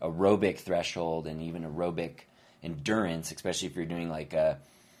aerobic threshold and even aerobic endurance, especially if you're doing like a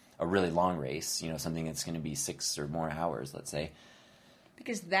really long race, something that's going to be 6 or more hours, let's say.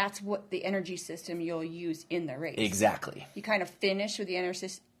 Because that's what the energy system you'll use in the race. Exactly. You kind of finish with the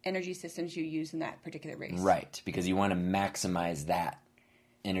energy systems you use in that particular race. Right, because you want to maximize that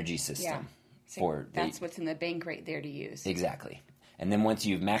energy system. So that's what's in the bank right there to use. Exactly. And then once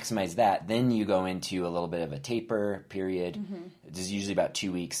you've maximized that, then you go into a little bit of a taper period. Mm-hmm. It's usually about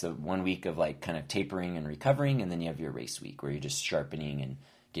 2 weeks, so 1 week of kind of tapering and recovering, and then you have your race week where you're just sharpening and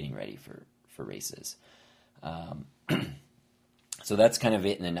getting ready for races. So that's kind of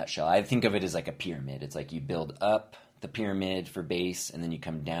it in a nutshell. I think of it as like a pyramid. It's like you build up the pyramid for base, and then you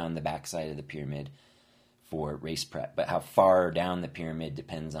come down the backside of the pyramid for race prep. But how far down the pyramid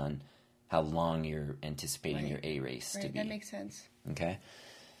depends on how long you're anticipating your A race to be. That makes sense. Okay,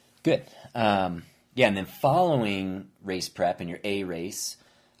 good. And then following race prep and your A race,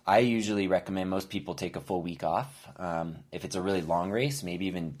 I usually recommend most people take a full week off. If it's a really long race, maybe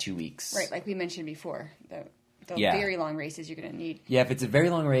even 2 weeks. Right, like we mentioned before. the Yeah. very long races you're going to need. Yeah, if it's a very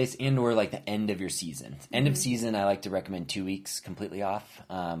long race and or like the end of your season. End of season, I like to recommend 2 weeks completely off.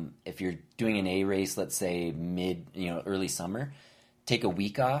 If you're doing an A race, let's say early summer, take a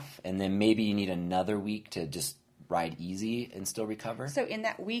week off, and then maybe you need another week to just ride easy and still recover. So in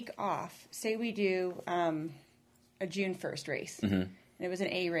that week off, say we do a June 1st race, and it was an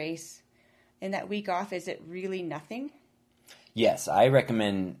A race. In that week off, is it really nothing? Yes, I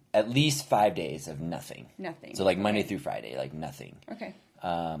recommend at least 5 days of nothing. Nothing. So like Monday through Friday, like nothing. Okay.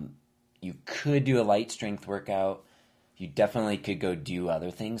 You could do a light strength workout. You definitely could go do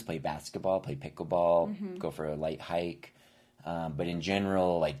other things, play basketball, play pickleball, go for a light hike. But in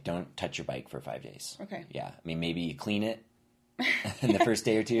general, like don't touch your bike for 5 days. Okay. Yeah, I mean maybe you clean it in the first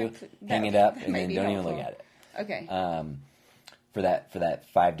day or two, hang it up, and then don't even look at it. Okay. For that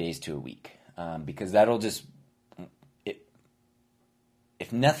 5 days to a week, because that'll just,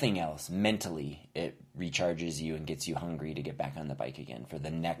 if nothing else, mentally it recharges you and gets you hungry to get back on the bike again for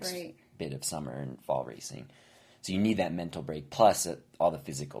the next bit of summer and fall racing. So you need that mental break. Plus, all the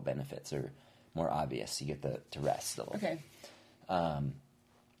physical benefits are more obvious. You get to rest a little. Okay.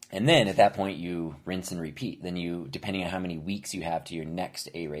 And then at that point, you rinse and repeat. Then you, depending on how many weeks you have to your next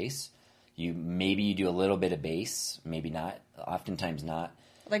A race, you do a little bit of base, maybe not. Oftentimes not.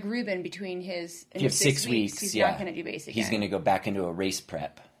 Like Ruben, between his If you have 6 weeks, he's not going to do base again. He's going to go back into a race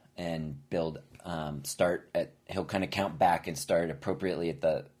prep and build. He'll kind of count back and start appropriately at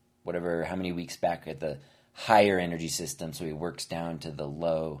the how many weeks back at the higher energy system, so he works down to the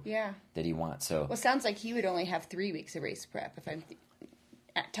low that he wants. So well, it sounds like he would only have 3 weeks of race prep.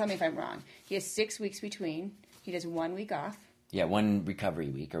 Tell me if I'm wrong. He has 6 weeks between. He does 1 week off. Yeah, one recovery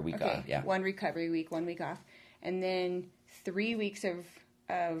week or week off. Yeah, 1 recovery week, 1 week off, and then 3 weeks of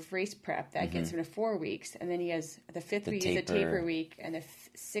race prep. That gets him to 4 weeks, and then he has the 5th week is a taper week, and the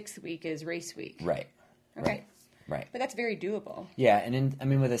 6th week is race week. Right. Okay. Right. But that's very doable. Yeah,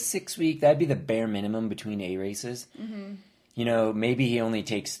 and with a 6 week, that'd be the bare minimum between A races. Mm-hmm. Maybe he only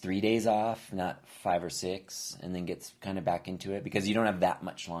takes 3 days off, not 5 or 6, and then gets kind of back into it because you don't have that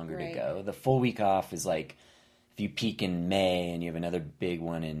much longer to go. The full week off is like if you peak in May and you have another big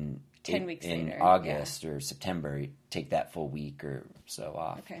one in 10 weeks later, August or September, you take that full week or so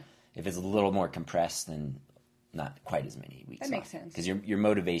off. Okay. If it's a little more compressed, then not quite as many weeks off. That makes sense. Because your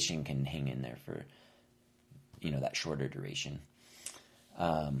motivation can hang in there for that shorter duration.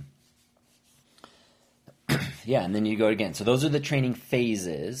 And then you go again. So those are the training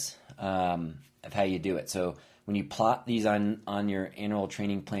phases of how you do it. So when you plot these on your annual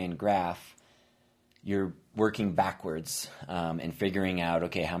training plan graph, you're working backwards and figuring out,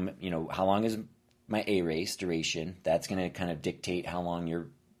 okay, how long is my A race duration? That's going to kind of dictate how long your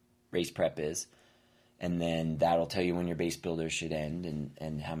race prep is. And then that'll tell you when your base builder should end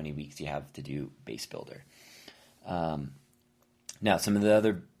and how many weeks you have to do base builder. Now, some of the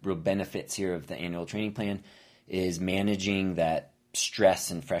other real benefits here of the annual training plan is managing that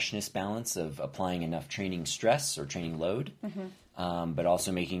stress and freshness balance of applying enough training stress or training load, but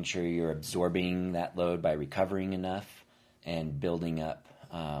also making sure you're absorbing that load by recovering enough and building up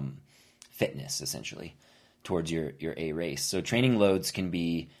fitness, essentially, towards your A race. So training loads can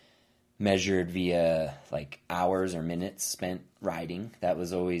be measured via like hours or minutes spent riding. That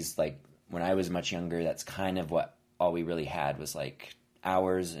was always like, when I was much younger, that's kind of what all we really had was like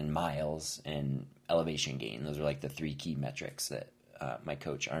hours and miles and elevation gain. Those are like the 3 key metrics that my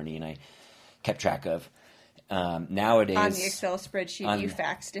coach Arnie and I kept track of. Nowadays, on the Excel spreadsheet, you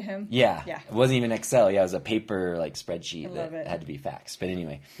faxed to him. Yeah, it wasn't even Excel. Yeah, it was a paper like spreadsheet that had to be faxed. But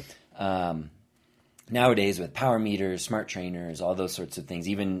anyway, nowadays with power meters, smart trainers, all those sorts of things,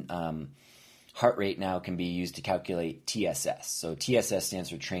 even heart rate now can be used to calculate TSS. So TSS stands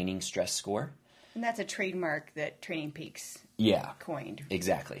for Training Stress Score. And that's a trademark that Training Peaks coined.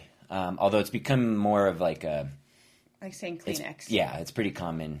 Exactly. Although it's become more of like a... Like saying Kleenex. It's pretty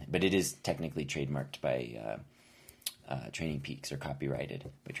common, but it is technically trademarked by Training Peaks or copyrighted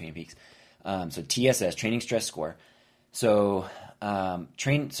by Training Peaks. So TSS, Training Stress Score. So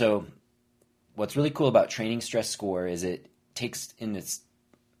what's really cool about Training Stress Score is it takes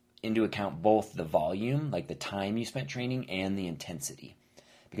into account both the volume, like the time you spent training, and the intensity.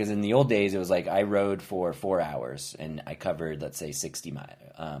 Because in the old days, it was like I rode for 4 hours and I covered, let's say, 60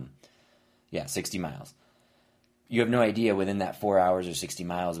 miles. 60 miles. You have no idea within that 4 hours or 60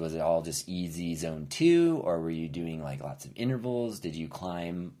 miles, was it all just easy zone 2, or were you doing like lots of intervals? Did you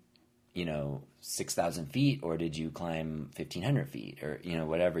climb, 6,000 feet, or did you climb 1,500 feet, or,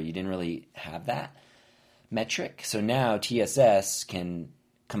 whatever? You didn't really have that metric. So now TSS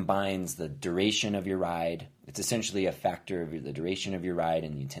combines the duration of your ride. It's essentially a factor of the duration of your ride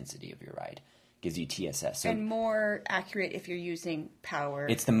and the intensity of your ride gives you TSS. So and more accurate if you're using power.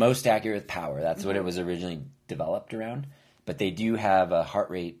 it's the most accurate with power. That's what it was originally developed around. But they do have a heart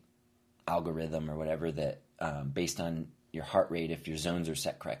rate algorithm or whatever that, based on your heart rate, if your zones are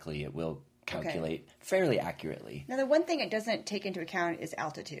set correctly, it will calculate fairly accurately. Now, the one thing it doesn't take into account is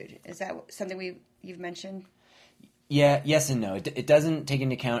altitude. Is that something you've mentioned? Yeah, yes and no. It doesn't take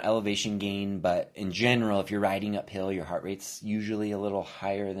into account elevation gain, but in general, if you're riding uphill, your heart rate's usually a little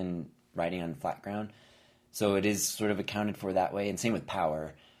higher than riding on flat ground. So it is sort of accounted for that way. And same with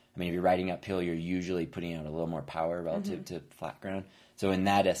power. I mean, if you're riding uphill, you're usually putting out a little more power relative to flat ground. So in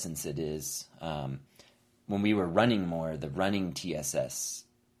that essence, it is. When we were running more, the running TSS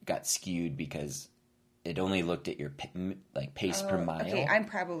got skewed because it only looked at your pace per mile. Okay, I'm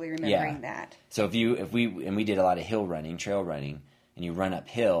probably remembering that. So if we did a lot of hill running, trail running, and you run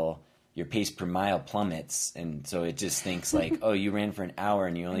uphill, your pace per mile plummets, and so it just thinks like, oh, you ran for an hour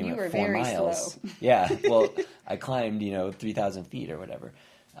and you only went 4 miles. Slow. Yeah, well, I climbed 3,000 feet or whatever.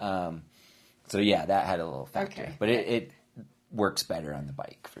 So yeah, that had a little factor, but it works better on the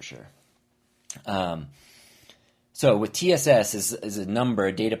bike for sure. So with TSS is a number,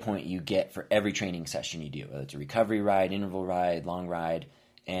 a data point you get for every training session you do, whether it's a recovery ride, interval ride, long ride,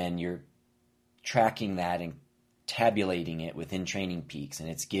 and you're tracking that and tabulating it within Training Peaks, and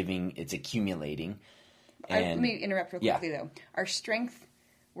it's accumulating. And, let me interrupt real quickly though. Our strength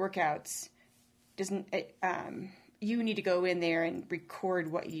workouts doesn't. You need to go in there and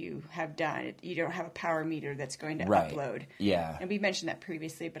record what you have done. You don't have a power meter that's going to upload. Yeah. And we mentioned that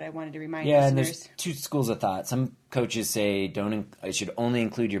previously, but I wanted to remind listeners. And there's two schools of thought. Some coaches say it should only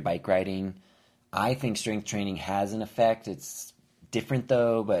include your bike riding. I think strength training has an effect. It's different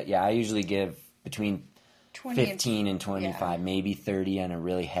though, but yeah, I usually give between 15 and 25, maybe 30 on a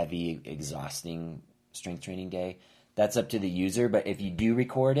really heavy, exhausting strength training day. That's up to the user, but if you do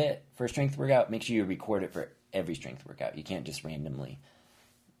record it for a strength workout, make sure you record it for every strength workout. You can't just randomly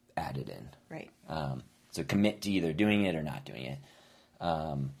add it in. Right. So commit to either doing it or not doing it.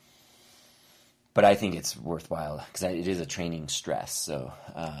 But I think it's worthwhile because it is a training stress. So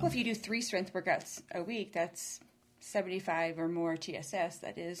well, if you do 3 strength workouts a week, that's 75 or more TSS.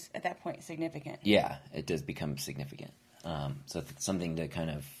 That is, at that point, significant. Yeah, it does become significant. So it's something to kind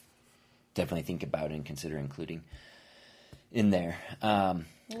of definitely think about and consider including in there.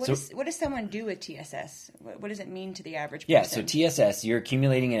 What does someone do with TSS? What does it mean to the average person? Yeah, so TSS, you're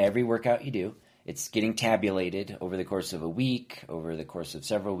accumulating in every workout you do. It's getting tabulated over the course of a week, over the course of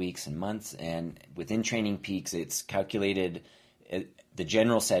several weeks and months, and within Training Peaks, it's calculated. The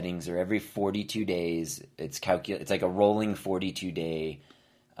general settings are every 42 days. It's like a rolling 42-day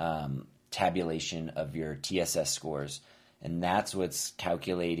tabulation of your TSS scores, and that's what's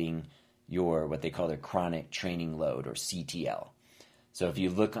calculating your what they call their chronic training load, or CTL. So if you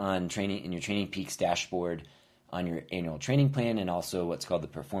look in your Training Peaks dashboard on your annual training plan, and also what's called the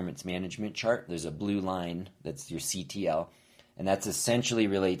performance management chart, there's a blue line that's your CTL, and that's essentially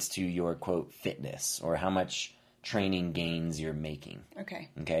relates to your quote fitness, or how much training gains you're making.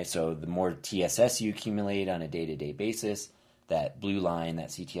 Okay, so the more TSS you accumulate on a day-to-day basis, that blue line, that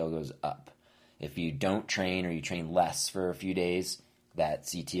CTL goes up. If you don't train, or you train less for a few days, that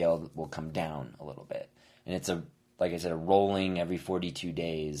CTL will come down a little bit. And it's like I said, a rolling every 42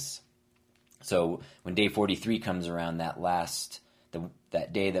 days. So when day 43 comes around, that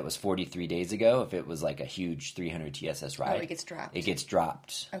day that was 43 days ago, if it was like a huge 300 TSS ride, it gets dropped. It gets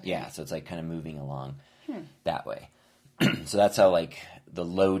dropped. Okay. Yeah, so it's like kind of moving along that way. So that's how like the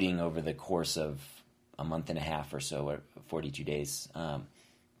loading over the course of a month and a half or so, 42 days,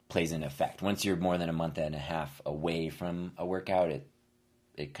 plays an effect. Once you're more than a month and a half away from a workout,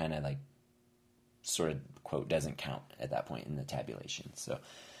 it kind of like sort of quote doesn't count at that point in the tabulation. So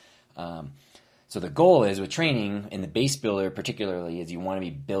so the goal is with training in the base builder particularly is you want to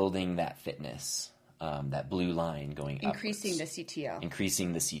be building that fitness, that blue line going increasing upwards.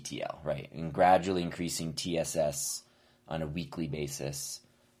 Increasing the CTL, right, and gradually increasing TSS on a weekly basis,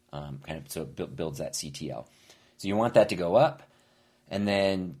 so it builds that CTL. So you want that to go up, and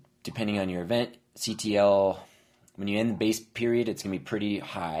then depending on your event, CTL, when you end the base period, it's going to be pretty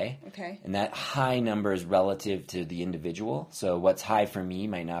high. Okay. And that high number is relative to the individual. So what's high for me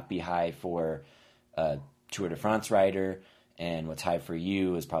might not be high for a Tour de France rider, and what's high for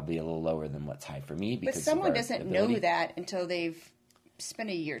you is probably a little lower than what's high for me. But someone doesn't know that until they've spent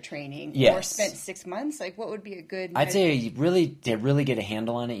a year training or spent 6 months. Like, what would be a good? I'd say to really get a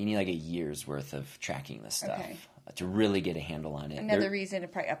handle on it, you need like a year's worth of tracking this stuff to really get a handle on it. Another reason to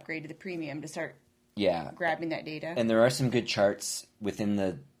probably upgrade to the premium to start grabbing that data. And there are some good charts within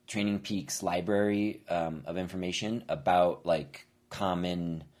the Training Peaks library of information about like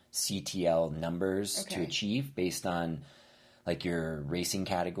common CTL numbers to achieve based on like your racing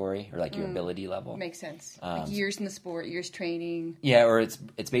category or like your ability level. Makes sense. Like years in the sport, years training. Yeah, or it's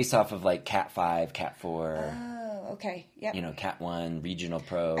based off of like Cat 5, Cat 4. Oh, okay. Yeah. You know, Cat 1, Regional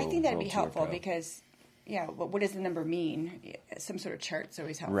Pro. I think that'd World be Tour helpful Pro. because, what does the number mean? Some sort of chart's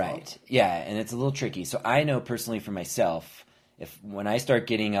always helpful. Right. Yeah, and it's a little tricky. So I know personally for myself, when I start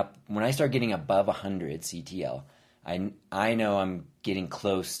getting above 100 CTL, I know I'm getting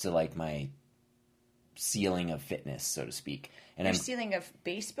close to like my ceiling of fitness, so to speak. And Your ceiling of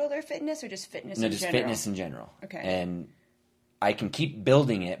base builder fitness or just fitness in No, just general? fitness in general. Okay. And I can keep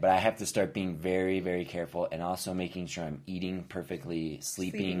building it, but I have to start being very, very careful and also making sure I'm eating perfectly,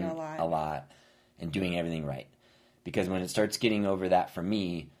 sleeping a lot, and doing everything right. Because when it starts getting over that for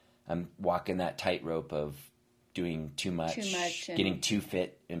me, I'm walking that tightrope of doing too much and getting too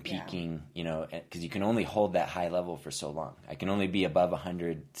fit and peaking, because you can only hold that high level for so long. I can only be above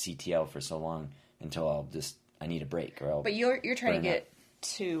 100 CTL for so long until I need a break, or I'll. But you're trying to get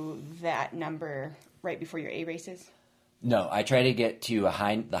to that number right before your A races? No, I try to get to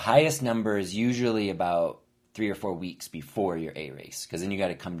the highest number is usually about 3 or 4 weeks before your A race, because then you got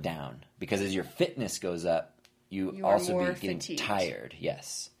to come down. Because as your fitness goes up, you also be getting fatigued. Tired.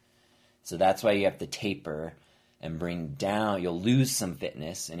 Yes, so that's why you have to taper and bring down. You'll lose some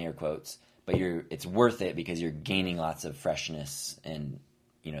fitness in air quotes, but it's worth it because you're gaining lots of freshness and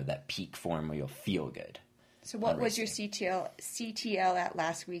that peak form where you'll feel good. So what was your CTL at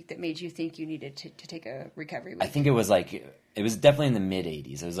last week that made you think you needed to take a recovery week? I think it was definitely in the mid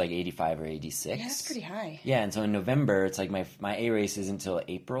 80s. It was like 85 or 86. Yeah, that's pretty high. Yeah, and so in November, it's like my A race isn't until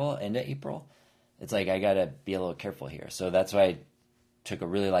end of April. It's like I got to be a little careful here. So that's why I took a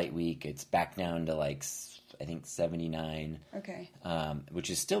really light week. It's back down to like, I think 79. Okay. Which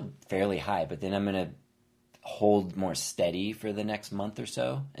is still fairly high, but then I'm going to hold more steady for the next month or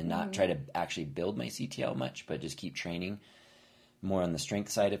so and not try to actually build my CTL much, but just keep training more on the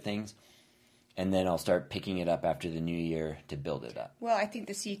strength side of things. And then I'll start picking it up after the new year to build it up. Well, I think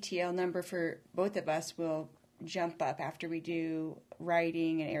the CTL number for both of us will jump up after we do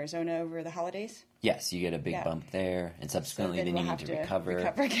riding in Arizona over the holidays. Yes, you get a big bump there, and subsequently then you need to recover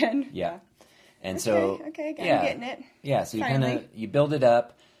again. Yeah. And I'm getting it. Yeah, so you build it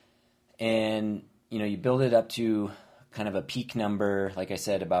up, and you build it up to kind of a peak number, like I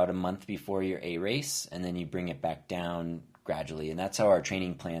said, about a month before your A race, and then you bring it back down gradually. And that's how our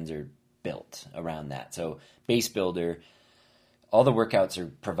training plans are built around that. So base builder, all the workouts are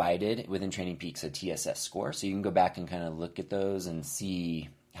provided within Training Peaks a TSS score. So you can go back and kind of look at those and see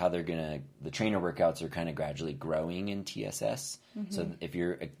how the trainer workouts are kind of gradually growing in TSS. Mm-hmm. So if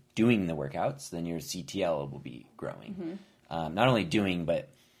you're doing the workouts, then your CTL will be growing. Mm-hmm. Not only doing, but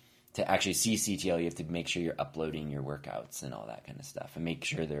to actually see CTL, you have to make sure you're uploading your workouts and all that kind of stuff and make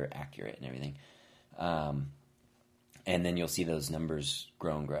sure they're accurate and everything. And then you'll see those numbers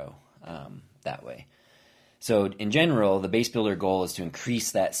grow and grow that way. So in general, the base builder goal is to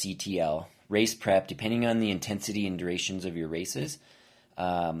increase that CTL, race prep, depending on the intensity and durations of your races.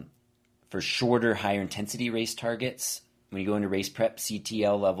 For shorter, higher intensity race targets, when you go into race prep,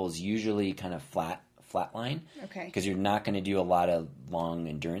 CTL levels usually kind of flatline. Okay. Because you're not going to do a lot of long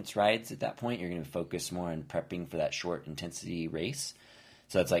endurance rides at that point. You're going to focus more on prepping for that short intensity race.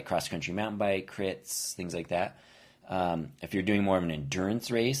 So that's like cross country mountain bike, crits, things like that. If you're doing more of an endurance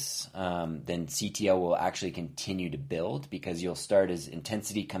race, then CTL will actually continue to build because you'll start as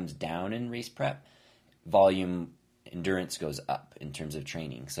intensity comes down in race prep, volume endurance goes up in terms of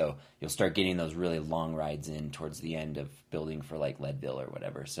training. So you'll start getting those really long rides in towards the end of building for like Leadville or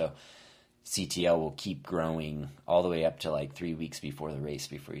whatever. So CTL will keep growing all the way up to like 3 weeks before the race,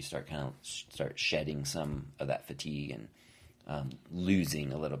 before you start shedding some of that fatigue and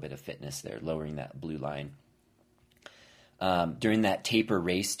losing a little bit of fitness there, lowering that blue line. During that taper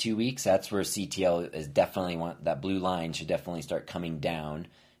race 2 weeks, that's where CTL is that blue line should definitely start coming down,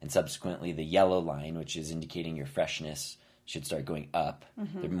 and subsequently the yellow line, which is indicating your freshness, should start going up.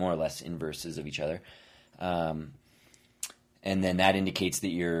 Mm-hmm. They're more or less inverses of each other. And then that indicates that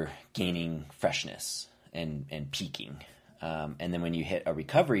you're gaining freshness and peaking. And then when you hit a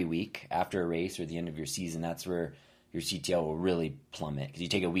recovery week after a race or the end of your season, that's where your CTL will really plummet. Because you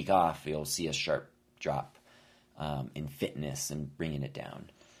take a week off, you'll see a sharp drop in fitness and bringing it down.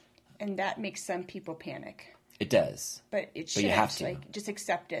 And that makes some people panic. It does. But it should. But you have to. Just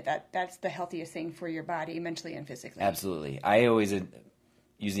accept it. That's the healthiest thing for your body, mentally and physically. Absolutely. I always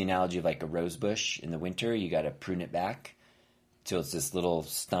use the analogy of like a rose bush in the winter. You got to prune it back till it's this little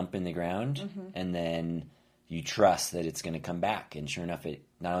stump in the ground, mm-hmm. and then you trust that it's going to come back. And sure enough, it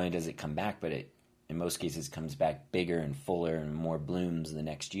not only does it come back, but it in most cases comes back bigger and fuller and more blooms the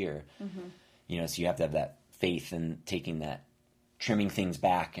next year. Mm-hmm. So you have to have that faith in taking that, trimming things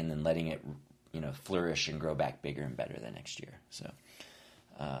back and then letting it, flourish and grow back bigger and better the next year. So,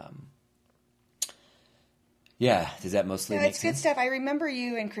 does that mostly make sense? It's good stuff. I remember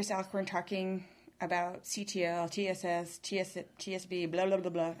you and Chris Alcorn talking about CTL, TSS, TSB, blah, blah, blah,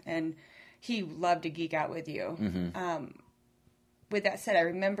 blah, and he loved to geek out with you. Mm-hmm. With that said, I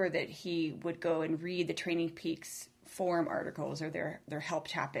remember that he would go and read the Training Peaks forum articles or their help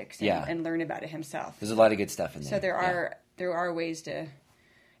topics and learn about it himself. There's a lot of good stuff in there. So there are ways to,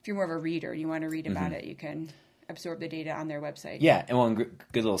 if you're more of a reader and you want to read about it, you can absorb the data on their website. Yeah, and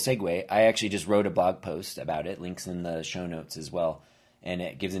good little segue. I actually just wrote a blog post about it, links in the show notes as well, and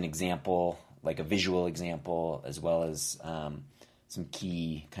it gives an example, like a visual example, as well as some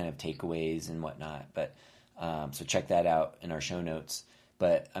key kind of takeaways and whatnot. But so check that out in our show notes.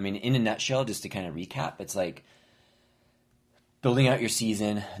 But I mean, in a nutshell, just to kind of recap, it's like building out your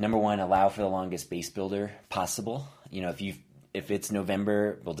season. Number one, allow for the longest base builder possible. If it's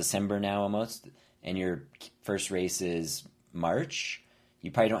November, December now almost, and your first race is March,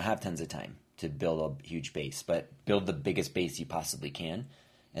 you probably don't have tons of time to build a huge base, but build the biggest base you possibly can,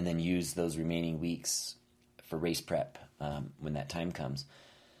 and then use those remaining weeks for race prep when that time comes.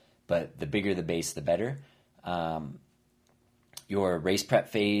 But the bigger the base, the better. Your race prep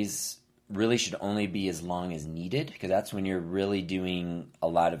phase really should only be as long as needed, because that's when you're really doing a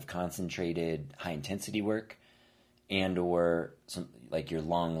lot of concentrated high intensity work and or some like your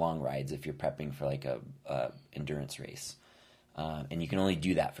long rides if you're prepping for like a endurance race. And you can only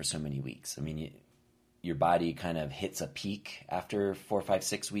do that for so many weeks. I mean, your body kind of hits a peak after 4, 5,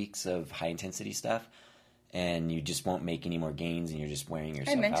 6 weeks of high intensity stuff, and you just won't make any more gains, and you're just wearing yourself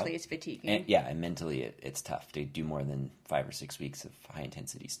out. And mentally it's fatiguing. And mentally it's tough to do more than 5 or 6 weeks of high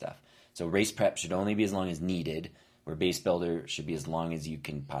intensity stuff. So race prep should only be as long as needed, where base builder should be as long as you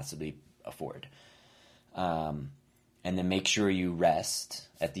can possibly afford. And then make sure you rest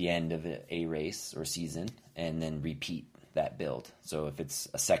at the end of a race or season, and then repeat that build. So if it's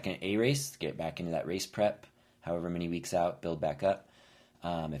a second A race, get back into that race prep, however many weeks out, build back up.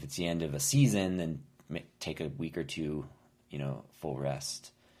 If it's the end of a season, then take a week or two, full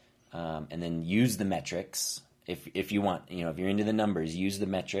rest. And then use the metrics. If you want, if you're into the numbers, use the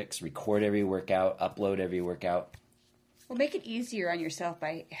metrics, record every workout, upload every workout. Well, make it easier on yourself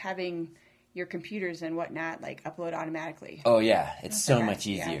by having your computers and whatnot like upload automatically. Oh yeah, it's so much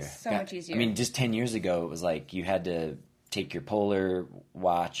easier. Yeah, so much easier. I mean, just 10 years ago, it was like you had to take your Polar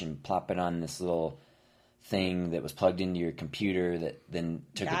watch and plop it on this little thing that was plugged into your computer that then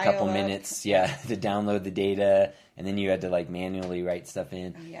took a couple minutes, to download the data, and then you had to like manually write stuff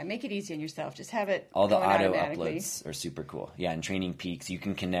in. Oh, yeah, make it easy on yourself. Just have it. All the auto uploads are super cool. Yeah, and Training Peaks, you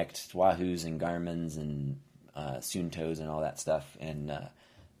can connect Wahoos and Garmin's and Suuntos and all that stuff, and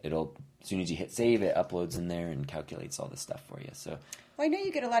it'll, as soon as you hit save, it uploads in there and calculates all this stuff for you. So, well, I know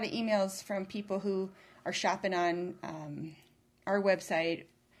you get a lot of emails from people who are shopping on our website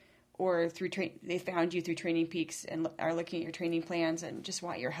or through they found you through Training Peaks and are looking at your training plans and just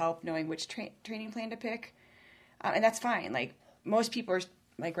want your help knowing which training plan to pick. And that's fine. Like most people are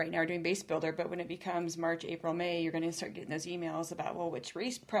like right now are doing base builder, but when it becomes March, April, May, you're going to start getting those emails about, well, which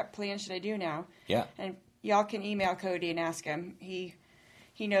race prep plan should I do now? Yeah. And y'all can email Cody and ask him. He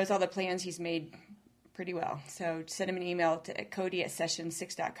knows all the plans. He's made pretty well. So send him an email to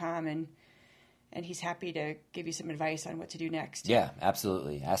Cody@session6.com and he's happy to give you some advice on what to do next. Yeah,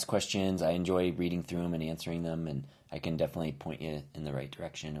 absolutely. Ask questions. I enjoy reading through them and answering them, and I can definitely point you in the right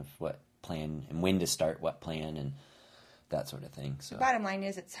direction of what plan and when to start what plan and that sort of thing. So the bottom line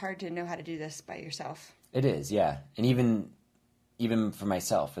is it's hard to know how to do this by yourself. It is, yeah. And even for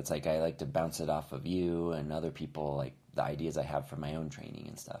myself, it's like I like to bounce it off of you and other people, like the ideas I have for my own training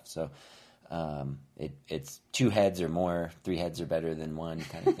and stuff. So it's 2 heads or more, 3 heads are better than one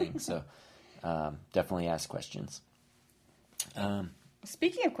kind of thing. So definitely ask questions.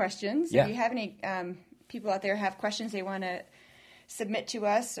 Speaking of questions, if you have any people out there have questions they want to submit to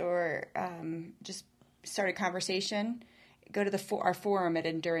us or just start a conversation, go to our forum at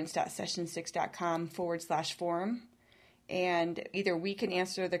endurance.session6.com/forum. And either we can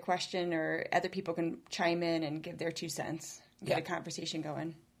answer the question or other people can chime in and give their 2 cents, get a conversation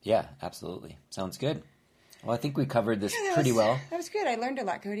going. Yeah, absolutely. Sounds good. Well, I think we covered this pretty well. That was good. I learned a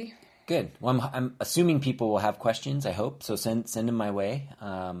lot, Cody. Good. Well, I'm assuming people will have questions, I hope. So send them my way,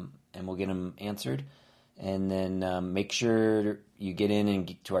 and we'll get them answered. And then make sure you get in and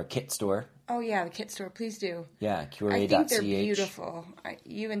get to our kit store. Oh, yeah, the kit store. Please do. Yeah, Cure.ch. I think they're beautiful.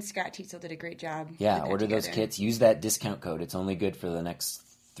 You and Scott Tietzel did a great job. Yeah, order those kits. Use that discount code. It's only good for the next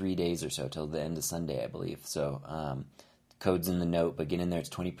 3 days or so till the end of Sunday, I believe. So code's in the note, but get in there. It's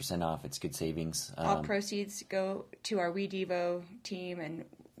 20% off. It's good savings. All proceeds go to our We Devo team, and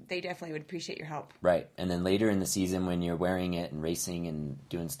they definitely would appreciate your help. Right. And then later in the season when you're wearing it and racing and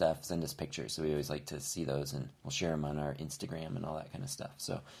doing stuff, send us pictures. So we always like to see those, and we'll share them on our Instagram and all that kind of stuff.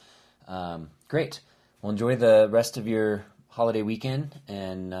 So great. Well, enjoy the rest of your holiday weekend,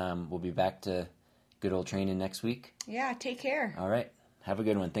 and we'll be back to good old training next week. Yeah, take care. All right. Have a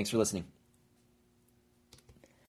good one. Thanks for listening.